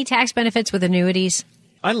 Randy, any tax benefits with annuities?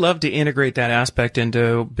 I love to integrate that aspect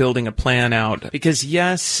into building a plan out, because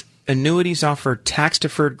yes, annuities offer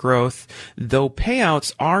tax-deferred growth, though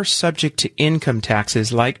payouts are subject to income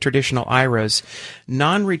taxes like traditional IRAs.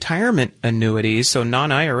 Non-retirement annuities, so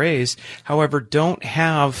non-IRAs, however, don't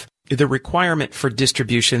have the requirement for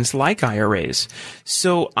distributions like IRAs.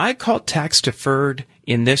 So I call tax-deferred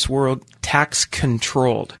in this world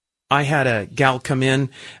tax-controlled. I had a gal come in.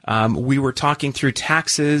 We were talking through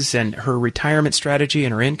taxes and her retirement strategy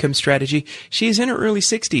and her income strategy. She's in her early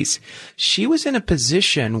 60s. She was in a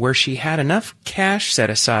position where she had enough cash set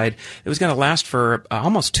aside. It was going to last for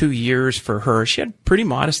almost 2 years for her. She had pretty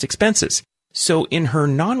modest expenses. So in her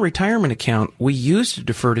non-retirement account, we used a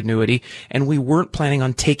deferred annuity and we weren't planning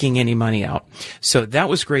on taking any money out. So that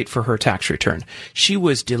was great for her tax return. She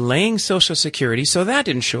was delaying Social Security, so that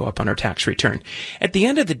didn't show up on her tax return. At the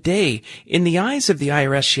end of the day, in the eyes of the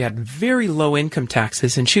IRS, she had very low income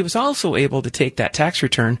taxes, and she was also able to take that tax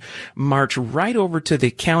return, march right over to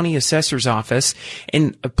the county assessor's office,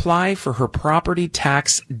 and apply for her property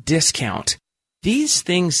tax discount. These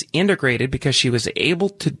things integrated because she was able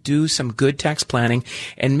to do some good tax planning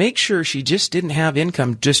and make sure she just didn't have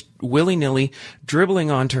income just willy-nilly dribbling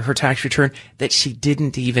onto her tax return that she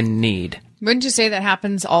didn't even need. Wouldn't you say that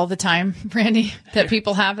happens all the time, Randy, that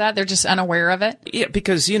people have that? They're just unaware of it? Yeah,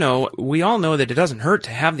 because, we all know that it doesn't hurt to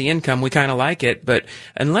have the income. We kind of like it. But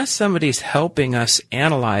unless somebody's helping us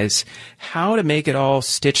analyze how to make it all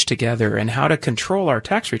stitch together and how to control our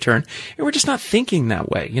tax return, we're just not thinking that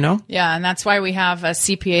way, Yeah, and that's why we have a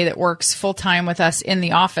CPA that works full-time with us in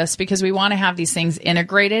the office, because we want to have these things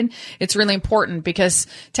integrated. It's really important because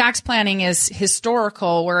tax planning is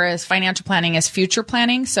historical, whereas financial planning is future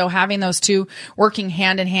planning. So having those two working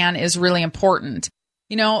hand in hand is really important.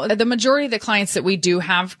 The majority of the clients that we do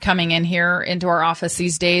have coming in here into our office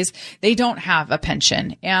these days, they don't have a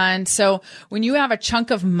pension. And so when you have a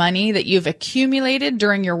chunk of money that you've accumulated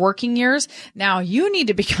during your working years, now you need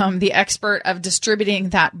to become the expert of distributing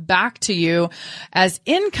that back to you as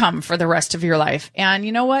income for the rest of your life. And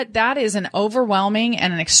you know what? That is an overwhelming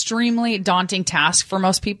and an extremely daunting task for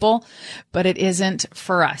most people, but it isn't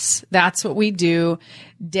for us. That's what we do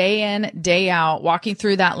day in, day out, walking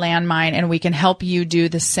through that landmine, and we can help you do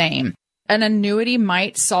the same. An annuity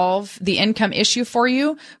might solve the income issue for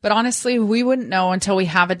you, but honestly, we wouldn't know until we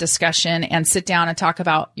have a discussion and sit down and talk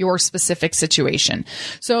about your specific situation.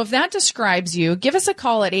 So if that describes you, give us a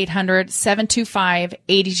call at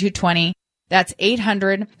 800-725-8220. That's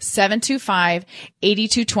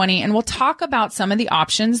 800-725-8220. And we'll talk about some of the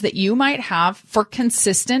options that you might have for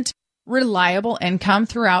consistent, reliable income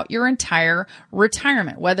throughout your entire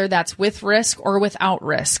retirement, whether that's with risk or without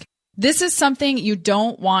risk. This is something you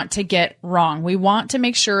don't want to get wrong. We want to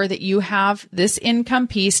make sure that you have this income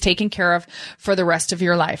piece taken care of for the rest of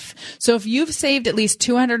your life. So if you've saved at least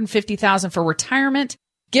 $250,000 for retirement,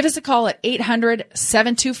 give us a call at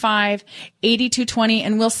 800-725-8220,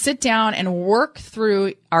 and we'll sit down and work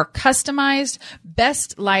through our customized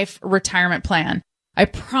best life retirement plan. I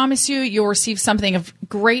promise you'll receive something of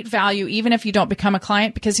great value, even if you don't become a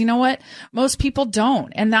client, because you know what? Most people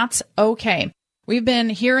don't, and that's okay. We've been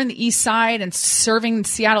here in the East Side and serving the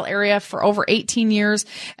Seattle area for over 18 years,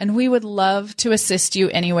 and we would love to assist you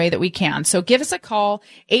any way that we can. So give us a call,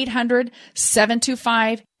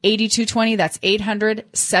 800-725-8220. That's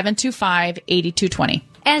 800-725-8220.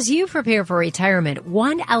 As you prepare for retirement,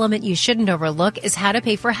 one element you shouldn't overlook is how to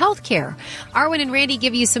pay for health care. Arwen and Randy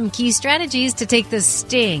give you some key strategies to take the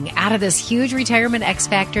sting out of this huge retirement X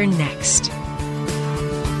Factor next.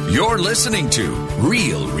 You're listening to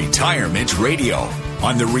Real Retirement Radio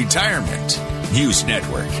on the Retirement News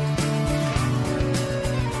Network.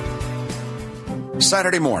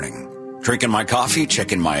 Saturday morning, drinking my coffee,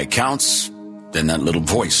 checking my accounts, then that little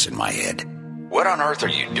voice in my head. What on earth are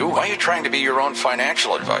you doing? Why are you trying to be your own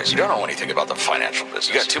financial advisor? You don't know anything about the financial business.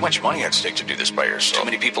 You got too much money at stake to do this by yourself.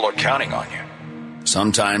 Too many people are counting on you.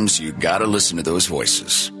 Sometimes you gotta listen to those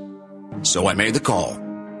voices. So I made the call.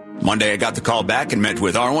 Monday I got the call back and met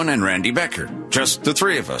with Arwen and Randy Becker. Just the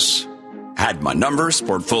three of us. Had my numbers,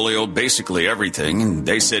 portfolio, basically everything, and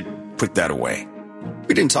they said, put that away.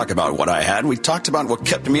 We didn't talk about what I had. We talked about what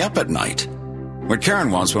kept me up at night. What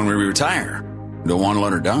Karen wants when we retire. Don't want to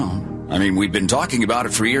let her down. I mean, we've been talking about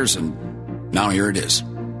it for years, and now here it is.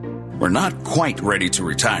 We're not quite ready to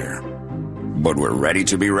retire, but we're ready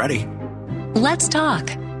to be ready. Let's talk.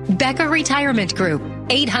 Becker Retirement Group.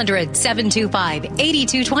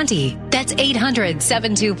 800-725-8220. That's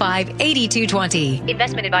 800-725-8220.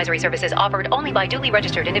 Investment advisory services offered only by duly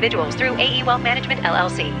registered individuals through AE Wealth Management,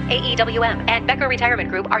 LLC. AEWM and Becker Retirement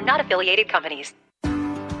Group are not affiliated companies.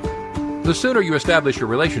 The sooner you establish your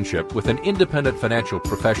relationship with an independent financial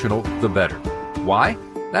professional, the better. Why?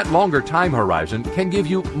 That longer time horizon can give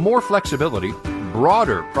you more flexibility,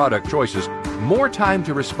 broader product choices, more time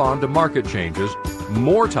to respond to market changes,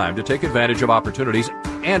 more time to take advantage of opportunities,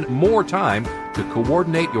 and more time to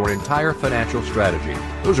coordinate your entire financial strategy.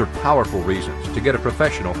 Those are powerful reasons to get a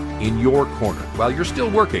professional in your corner while you're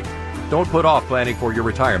still working. Don't put off planning for your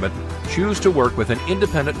retirement. Choose to work with an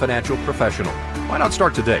independent financial professional. Why not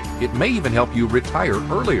start today? It may even help you retire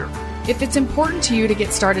earlier. If it's important to you to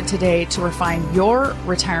get started today to refine your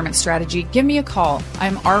retirement strategy, give me a call.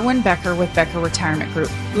 I'm Arwen Becker with Becker Retirement Group.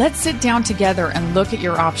 Let's sit down together and look at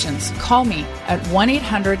your options. Call me at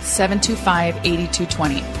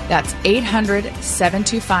 1-800-725-8220. That's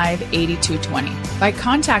 800-725-8220. By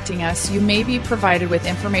contacting us, you may be provided with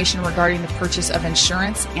information regarding the purchase of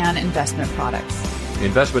insurance and investment products.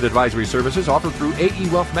 Investment advisory services offered through AE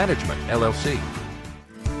Wealth Management, LLC.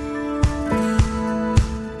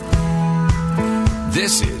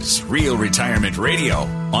 This is Real Retirement Radio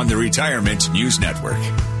on the Retirement News Network.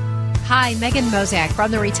 Hi, Megan Mozak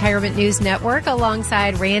from the Retirement News Network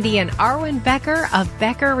alongside Randy and Arwen Becker of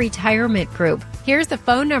Becker Retirement Group. Here's the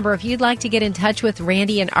phone number if you'd like to get in touch with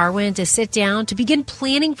Randy and Arwen to sit down to begin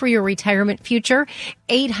planning for your retirement future.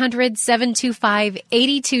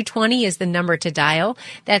 800-725-8220 is the number to dial.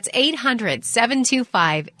 That's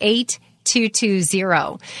 800-725-8220.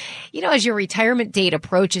 220. You know, as your retirement date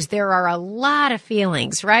approaches, there are a lot of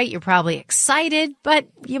feelings, right? You're probably excited, but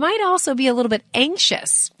you might also be a little bit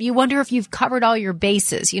anxious. You wonder if you've covered all your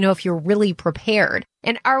bases, if you're really prepared.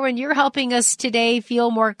 And Arwen, you're helping us today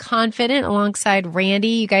feel more confident alongside Randy.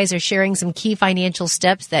 You guys are sharing some key financial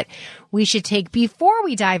steps that we should take before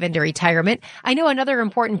we dive into retirement. I know another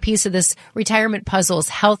important piece of this retirement puzzle is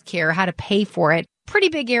healthcare, how to pay for it. Pretty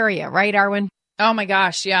big area, right, Arwen? Oh my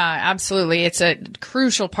gosh. Yeah, absolutely. It's a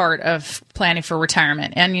crucial part of planning for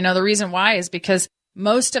retirement. And, the reason why is because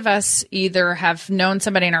most of us either have known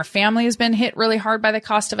somebody in our family who's been hit really hard by the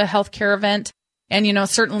cost of a healthcare event. And,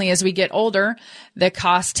 certainly as we get older, the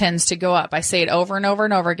cost tends to go up. I say it over and over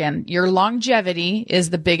and over again. Your longevity is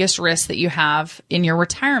the biggest risk that you have in your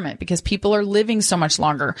retirement because people are living so much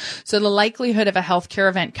longer. So the likelihood of a healthcare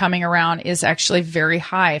event coming around is actually very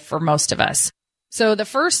high for most of us. So the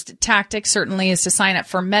first tactic certainly is to sign up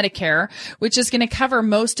for Medicare, which is going to cover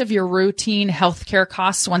most of your routine healthcare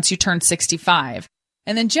costs once you turn 65.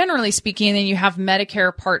 And then generally speaking, then you have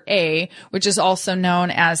Medicare Part A, which is also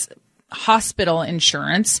known as hospital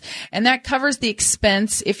insurance. And that covers the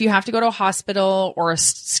expense if you have to go to a hospital or a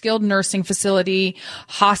skilled nursing facility,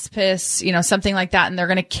 hospice, something like that. And they're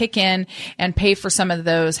going to kick in and pay for some of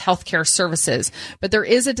those healthcare services. But there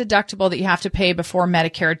is a deductible that you have to pay before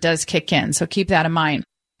Medicare does kick in. So keep that in mind.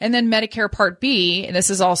 And then Medicare Part B, this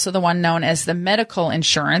is also the one known as the medical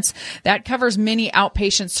insurance. That covers many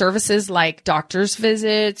outpatient services like doctor's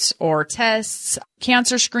visits or tests,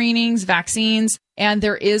 cancer screenings, vaccines, and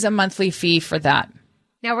there is a monthly fee for that.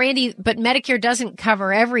 Now, Randy, but Medicare doesn't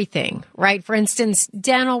cover everything, right? For instance,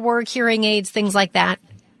 dental work, hearing aids, things like that.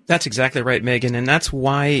 That's exactly right, Megan, and that's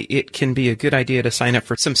why it can be a good idea to sign up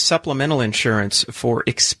for some supplemental insurance for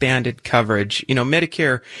expanded coverage.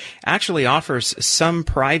 Medicare actually offers some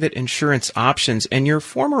private insurance options, and your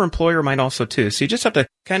former employer might also too. So you just have to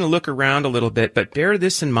kind of look around a little bit, but bear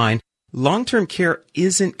this in mind. Long-term care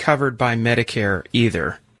isn't covered by Medicare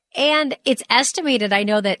either. And it's estimated, I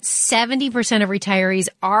know, that 70% of retirees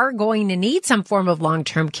are going to need some form of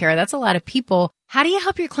long-term care. That's a lot of people. How do you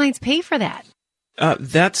help your clients pay for that?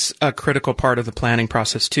 That's a critical part of the planning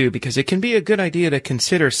process too, because it can be a good idea to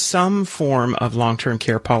consider some form of long-term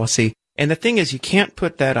care policy. And the thing is, you can't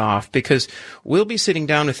put that off because we'll be sitting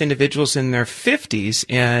down with individuals in their 50s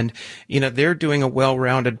and, they're doing a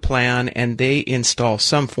well-rounded plan and they install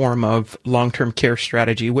some form of long-term care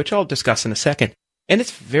strategy, which I'll discuss in a second. And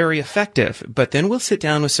it's very effective. But then we'll sit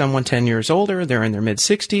down with someone 10 years older, they're in their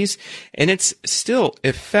mid-60s, and it's still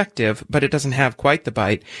effective, but it doesn't have quite the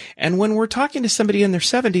bite. And when we're talking to somebody in their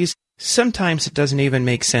 70s, sometimes it doesn't even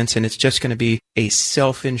make sense, and it's just going to be a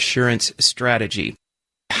self-insurance strategy.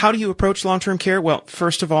 How do you approach long-term care? Well,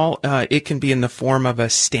 first of all, it can be in the form of a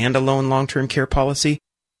standalone long-term care policy.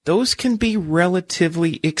 Those can be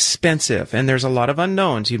relatively expensive, and there's a lot of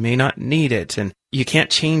unknowns. You may not need it, and you can't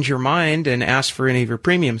change your mind and ask for any of your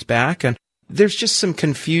premiums back, and there's just some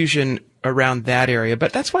confusion around that area.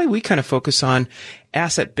 But that's why we kind of focus on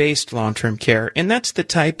asset-based long-term care, and that's the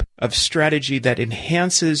type of strategy that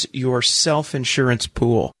enhances your self-insurance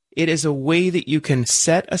pool. It is a way that you can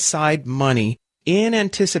set aside money in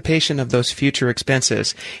anticipation of those future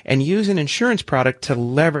expenses and use an insurance product to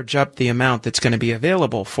leverage up the amount that's going to be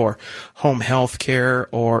available for home health care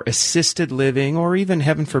or assisted living or even,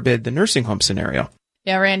 heaven forbid, the nursing home scenario.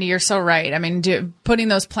 Yeah, Randy, you're so right. I mean, putting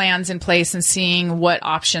those plans in place and seeing what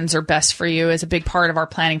options are best for you is a big part of our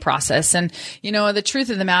planning process. And, the truth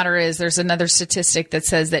of the matter is there's another statistic that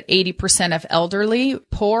says that 80% of elderly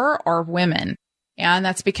poor are women. And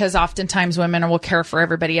that's because oftentimes women will care for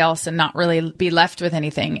everybody else and not really be left with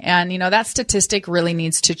anything. And, that statistic really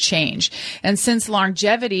needs to change. And since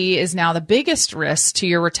longevity is now the biggest risk to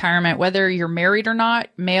your retirement, whether you're married or not,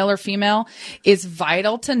 male or female, it's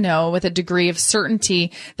vital to know with a degree of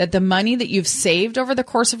certainty that the money that you've saved over the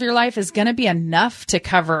course of your life is going to be enough to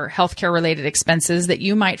cover healthcare related expenses that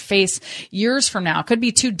you might face years from now. It could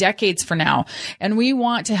be 2 decades from now. And we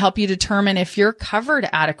want to help you determine if you're covered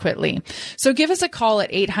adequately. So give us a call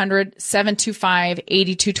at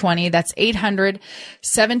 800-725-8220. That's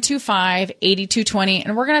 800-725-8220.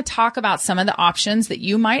 And we're going to talk about some of the options that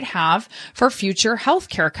you might have for future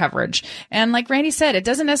healthcare coverage. And like Randy said, it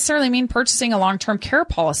doesn't necessarily mean purchasing a long-term care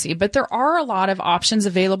policy, but there are a lot of options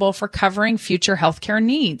available for covering future healthcare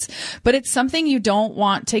needs. But it's something you don't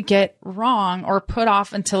want to get wrong or put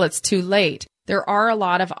off until it's too late. There are a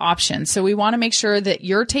lot of options. So we want to make sure that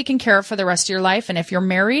you're taken care of for the rest of your life. And if you're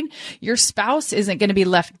married, your spouse isn't going to be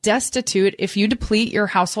left destitute if you deplete your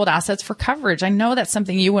household assets for coverage. I know that's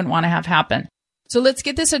something you wouldn't want to have happen. So let's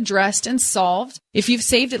get this addressed and solved. If you've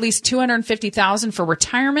saved at least $250,000 for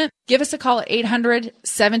retirement, give us a call at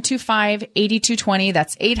 800-725-8220.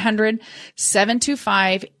 That's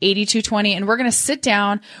 800-725-8220. And we're going to sit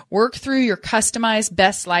down, work through your customized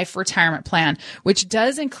Best Life retirement plan, which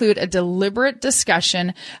does include a deliberate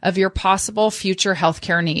discussion of your possible future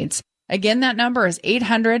healthcare needs. Again, that number is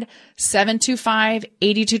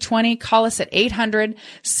 800-725-8220. Call us at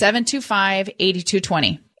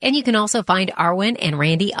 800-725-8220. And you can also find Arwen and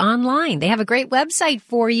Randy online. They have a great website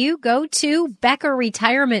for you. Go to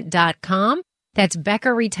BeckerRetirement.com. That's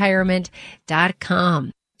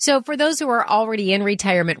BeckerRetirement.com. So for those who are already in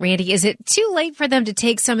retirement, Randy, is it too late for them to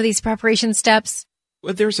take some of these preparation steps?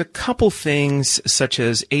 Well, there's a couple things such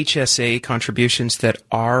as HSA contributions that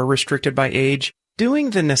are restricted by age. Doing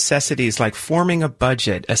the necessities like forming a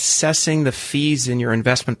budget, assessing the fees in your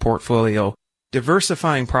investment portfolio,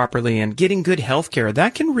 diversifying properly, and getting good health care,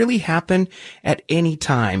 that can really happen at any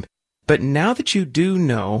time. But now that you do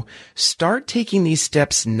know, start taking these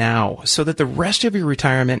steps now so that the rest of your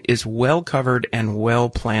retirement is well covered and well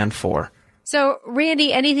planned for. So,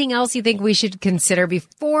 Randy, anything else you think we should consider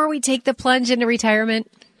before we take the plunge into retirement?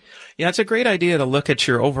 Yeah, it's a great idea to look at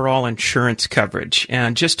your overall insurance coverage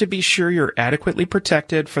and just to be sure you're adequately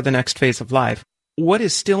protected for the next phase of life. What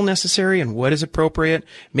is still necessary and what is appropriate?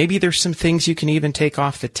 Maybe there's some things you can even take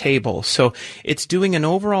off the table. So it's doing an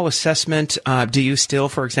overall assessment. Do you still,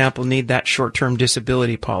 for example, need that short-term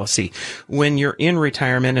disability policy? When you're in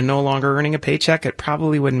retirement and no longer earning a paycheck, it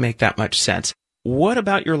probably wouldn't make that much sense. What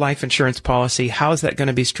about your life insurance policy? How is that going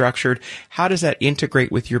to be structured? How does that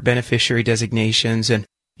integrate with your beneficiary designations and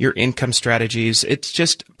your income strategies? It's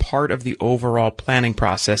just part of the overall planning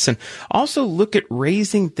process. And also look at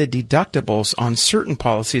raising the deductibles on certain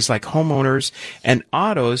policies like homeowners and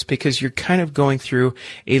autos because you're kind of going through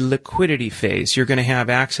a liquidity phase. You're going to have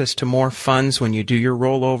access to more funds when you do your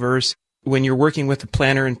rollovers. When you're working with a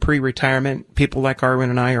planner in pre-retirement, people like Arwen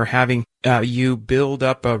and I are having you build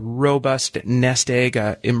up a robust nest egg,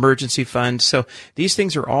 emergency fund. So these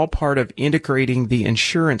things are all part of integrating the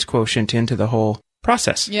insurance quotient into the whole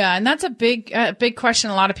process. Yeah. And that's a big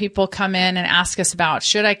question. A lot of people come in and ask us about,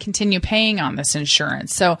 should I continue paying on this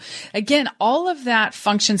insurance? So again, all of that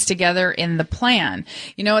functions together in the plan.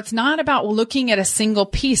 It's not about looking at a single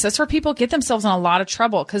piece. That's where people get themselves in a lot of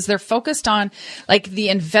trouble because they're focused on like the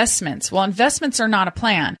investments. Well, investments are not a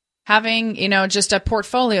plan. Having, just a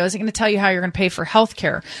portfolio isn't going to tell you how you're going to pay for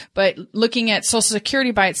healthcare. But looking at Social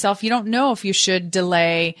Security by itself, you don't know if you should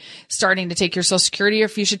delay starting to take your Social Security or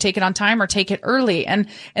if you should take it on time or take it early. And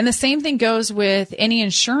the same thing goes with any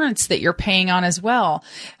insurance that you're paying on as well.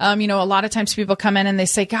 A lot of times people come in and they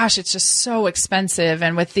say, gosh, it's just so expensive.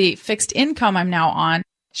 And with the fixed income I'm now on,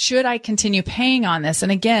 should I continue paying on this?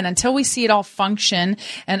 And again, until we see it all function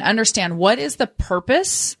and understand what is the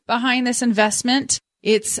purpose behind this investment,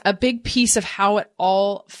 it's a big piece of how it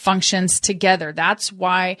all functions together. That's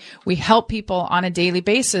why we help people on a daily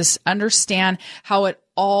basis understand how it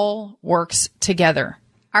all works together.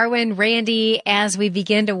 Arwen, Randy, as we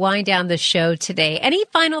begin to wind down the show today, any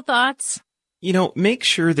final thoughts? Make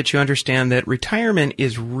sure that you understand that retirement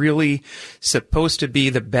is really supposed to be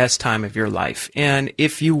the best time of your life. And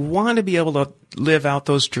if you want to be able to live out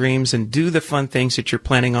those dreams and do the fun things that you're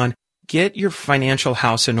planning on, get your financial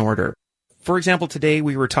house in order. For example, today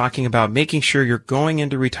we were talking about making sure you're going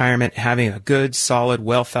into retirement having a good, solid,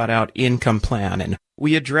 well thought out income plan. And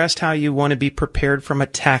we addressed how you want to be prepared from a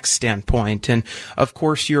tax standpoint. And of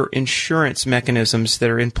course, your insurance mechanisms that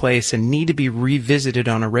are in place and need to be revisited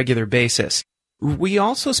on a regular basis. We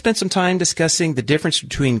also spent some time discussing the difference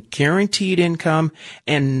between guaranteed income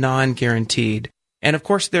and non-guaranteed. And of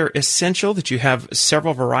course, they're essential that you have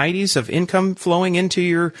several varieties of income flowing into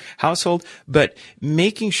your household, but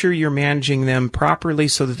making sure you're managing them properly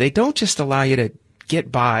so that they don't just allow you to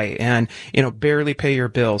get by and, barely pay your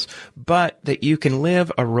bills, but that you can live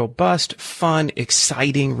a robust, fun,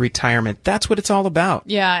 exciting retirement. That's what it's all about.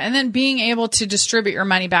 Yeah. And then being able to distribute your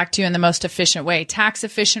money back to you in the most efficient way, tax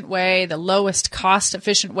efficient way, the lowest cost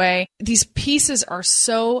efficient way. These pieces are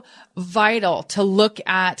so vital to look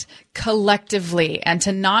at collectively and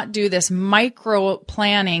to not do this micro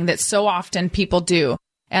planning that so often people do.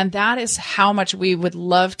 And that is how much we would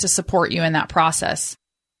love to support you in that process.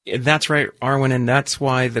 That's right, Arwen, and that's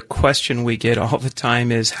why the question we get all the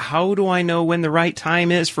time is, how do I know when the right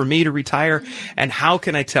time is for me to retire, and how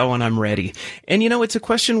can I tell when I'm ready? And it's a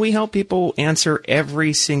question we help people answer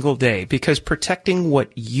every single day, because protecting what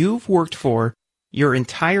you've worked for your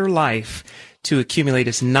entire life to accumulate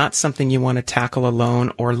is not something you want to tackle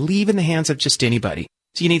alone or leave in the hands of just anybody.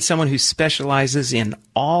 So you need someone who specializes in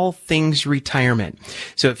all things retirement.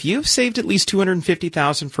 So if you've saved at least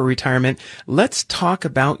 $250,000 for retirement, let's talk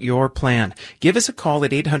about your plan. Give us a call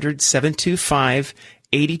at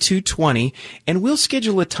 800-725-8220, and we'll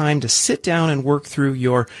schedule a time to sit down and work through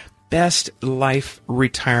your best life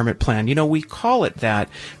retirement plan. We call it that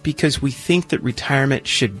because we think that retirement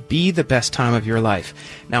should be the best time of your life.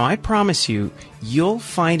 Now, I promise you, you'll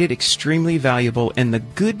find it extremely valuable, and the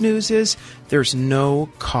good news is there's no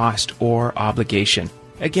cost or obligation.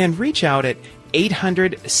 Again, reach out at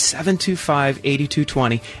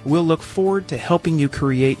 800-725-8220. We'll look forward to helping you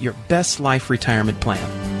create your best life retirement plan.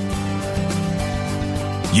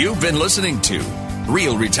 You've been listening to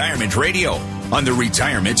Real Retirement Radio on the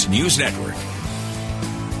Retirement News Network.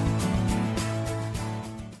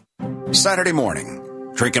 Saturday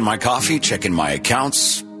morning, drinking my coffee, checking my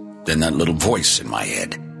accounts, then that little voice in my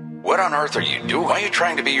head. What on earth are you doing? Why are you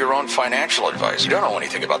trying to be your own financial advisor? You don't know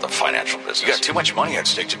anything about the financial business. You got too much money at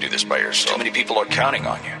stake to do this by yourself. Too many people are counting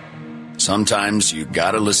on you. Sometimes you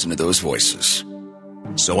gotta listen to those voices.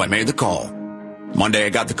 So I made the call. Monday I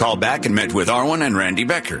got the call back and met with Arwen and Randy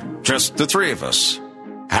Becker. Just the three of us.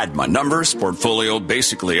 Had my numbers, portfolio,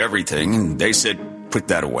 basically everything, and they said, put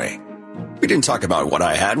that away. We didn't talk about what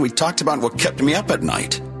I had. We talked about what kept me up at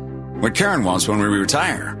night. What Karen wants when we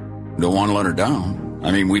retire. Don't want to let her down.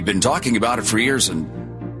 I mean, we've been talking about it for years,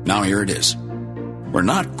 and now here it is. We're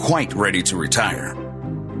not quite ready to retire,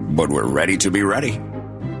 but we're ready to be ready.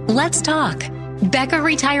 Let's talk. Becker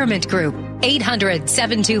Retirement Group.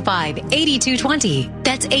 800-725-8220.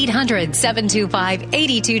 That's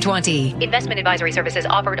 800-725-8220. Investment advisory services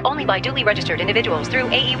offered only by duly registered individuals through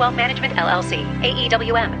AE Wealth Management, LLC.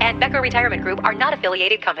 AEWM and Becker Retirement Group are not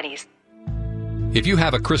affiliated companies. If you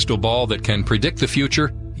have a crystal ball that can predict the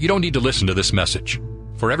future, you don't need to listen to this message.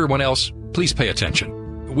 For everyone else, please pay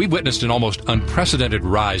attention. We've witnessed an almost unprecedented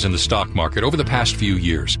rise in the stock market over the past few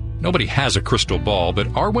years. Nobody has a crystal ball, but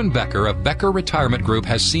Arwen Becker of Becker Retirement Group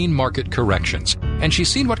has seen market corrections, and she's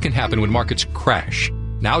seen what can happen when markets crash.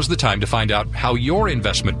 Now's the time to find out how your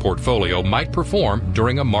investment portfolio might perform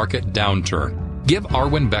during a market downturn. Give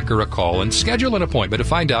Arwen Becker a call and schedule an appointment to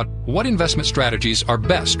find out what investment strategies are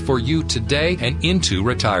best for you today and into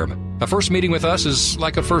retirement. A first meeting with us is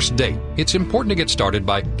like a first date. It's important to get started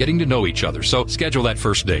by getting to know each other. So schedule that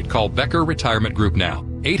first date. Call Becker Retirement Group now.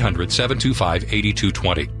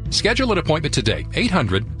 800-725-8220. Schedule an appointment today.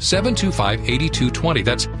 800-725-8220.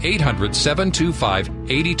 That's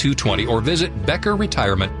 800-725-8220. Or visit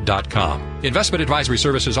BeckerRetirement.com. Investment advisory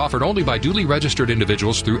services offered only by duly registered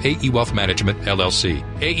individuals through AE Wealth Management, LLC.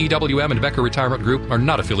 AEWM and Becker Retirement Group are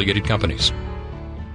not affiliated companies.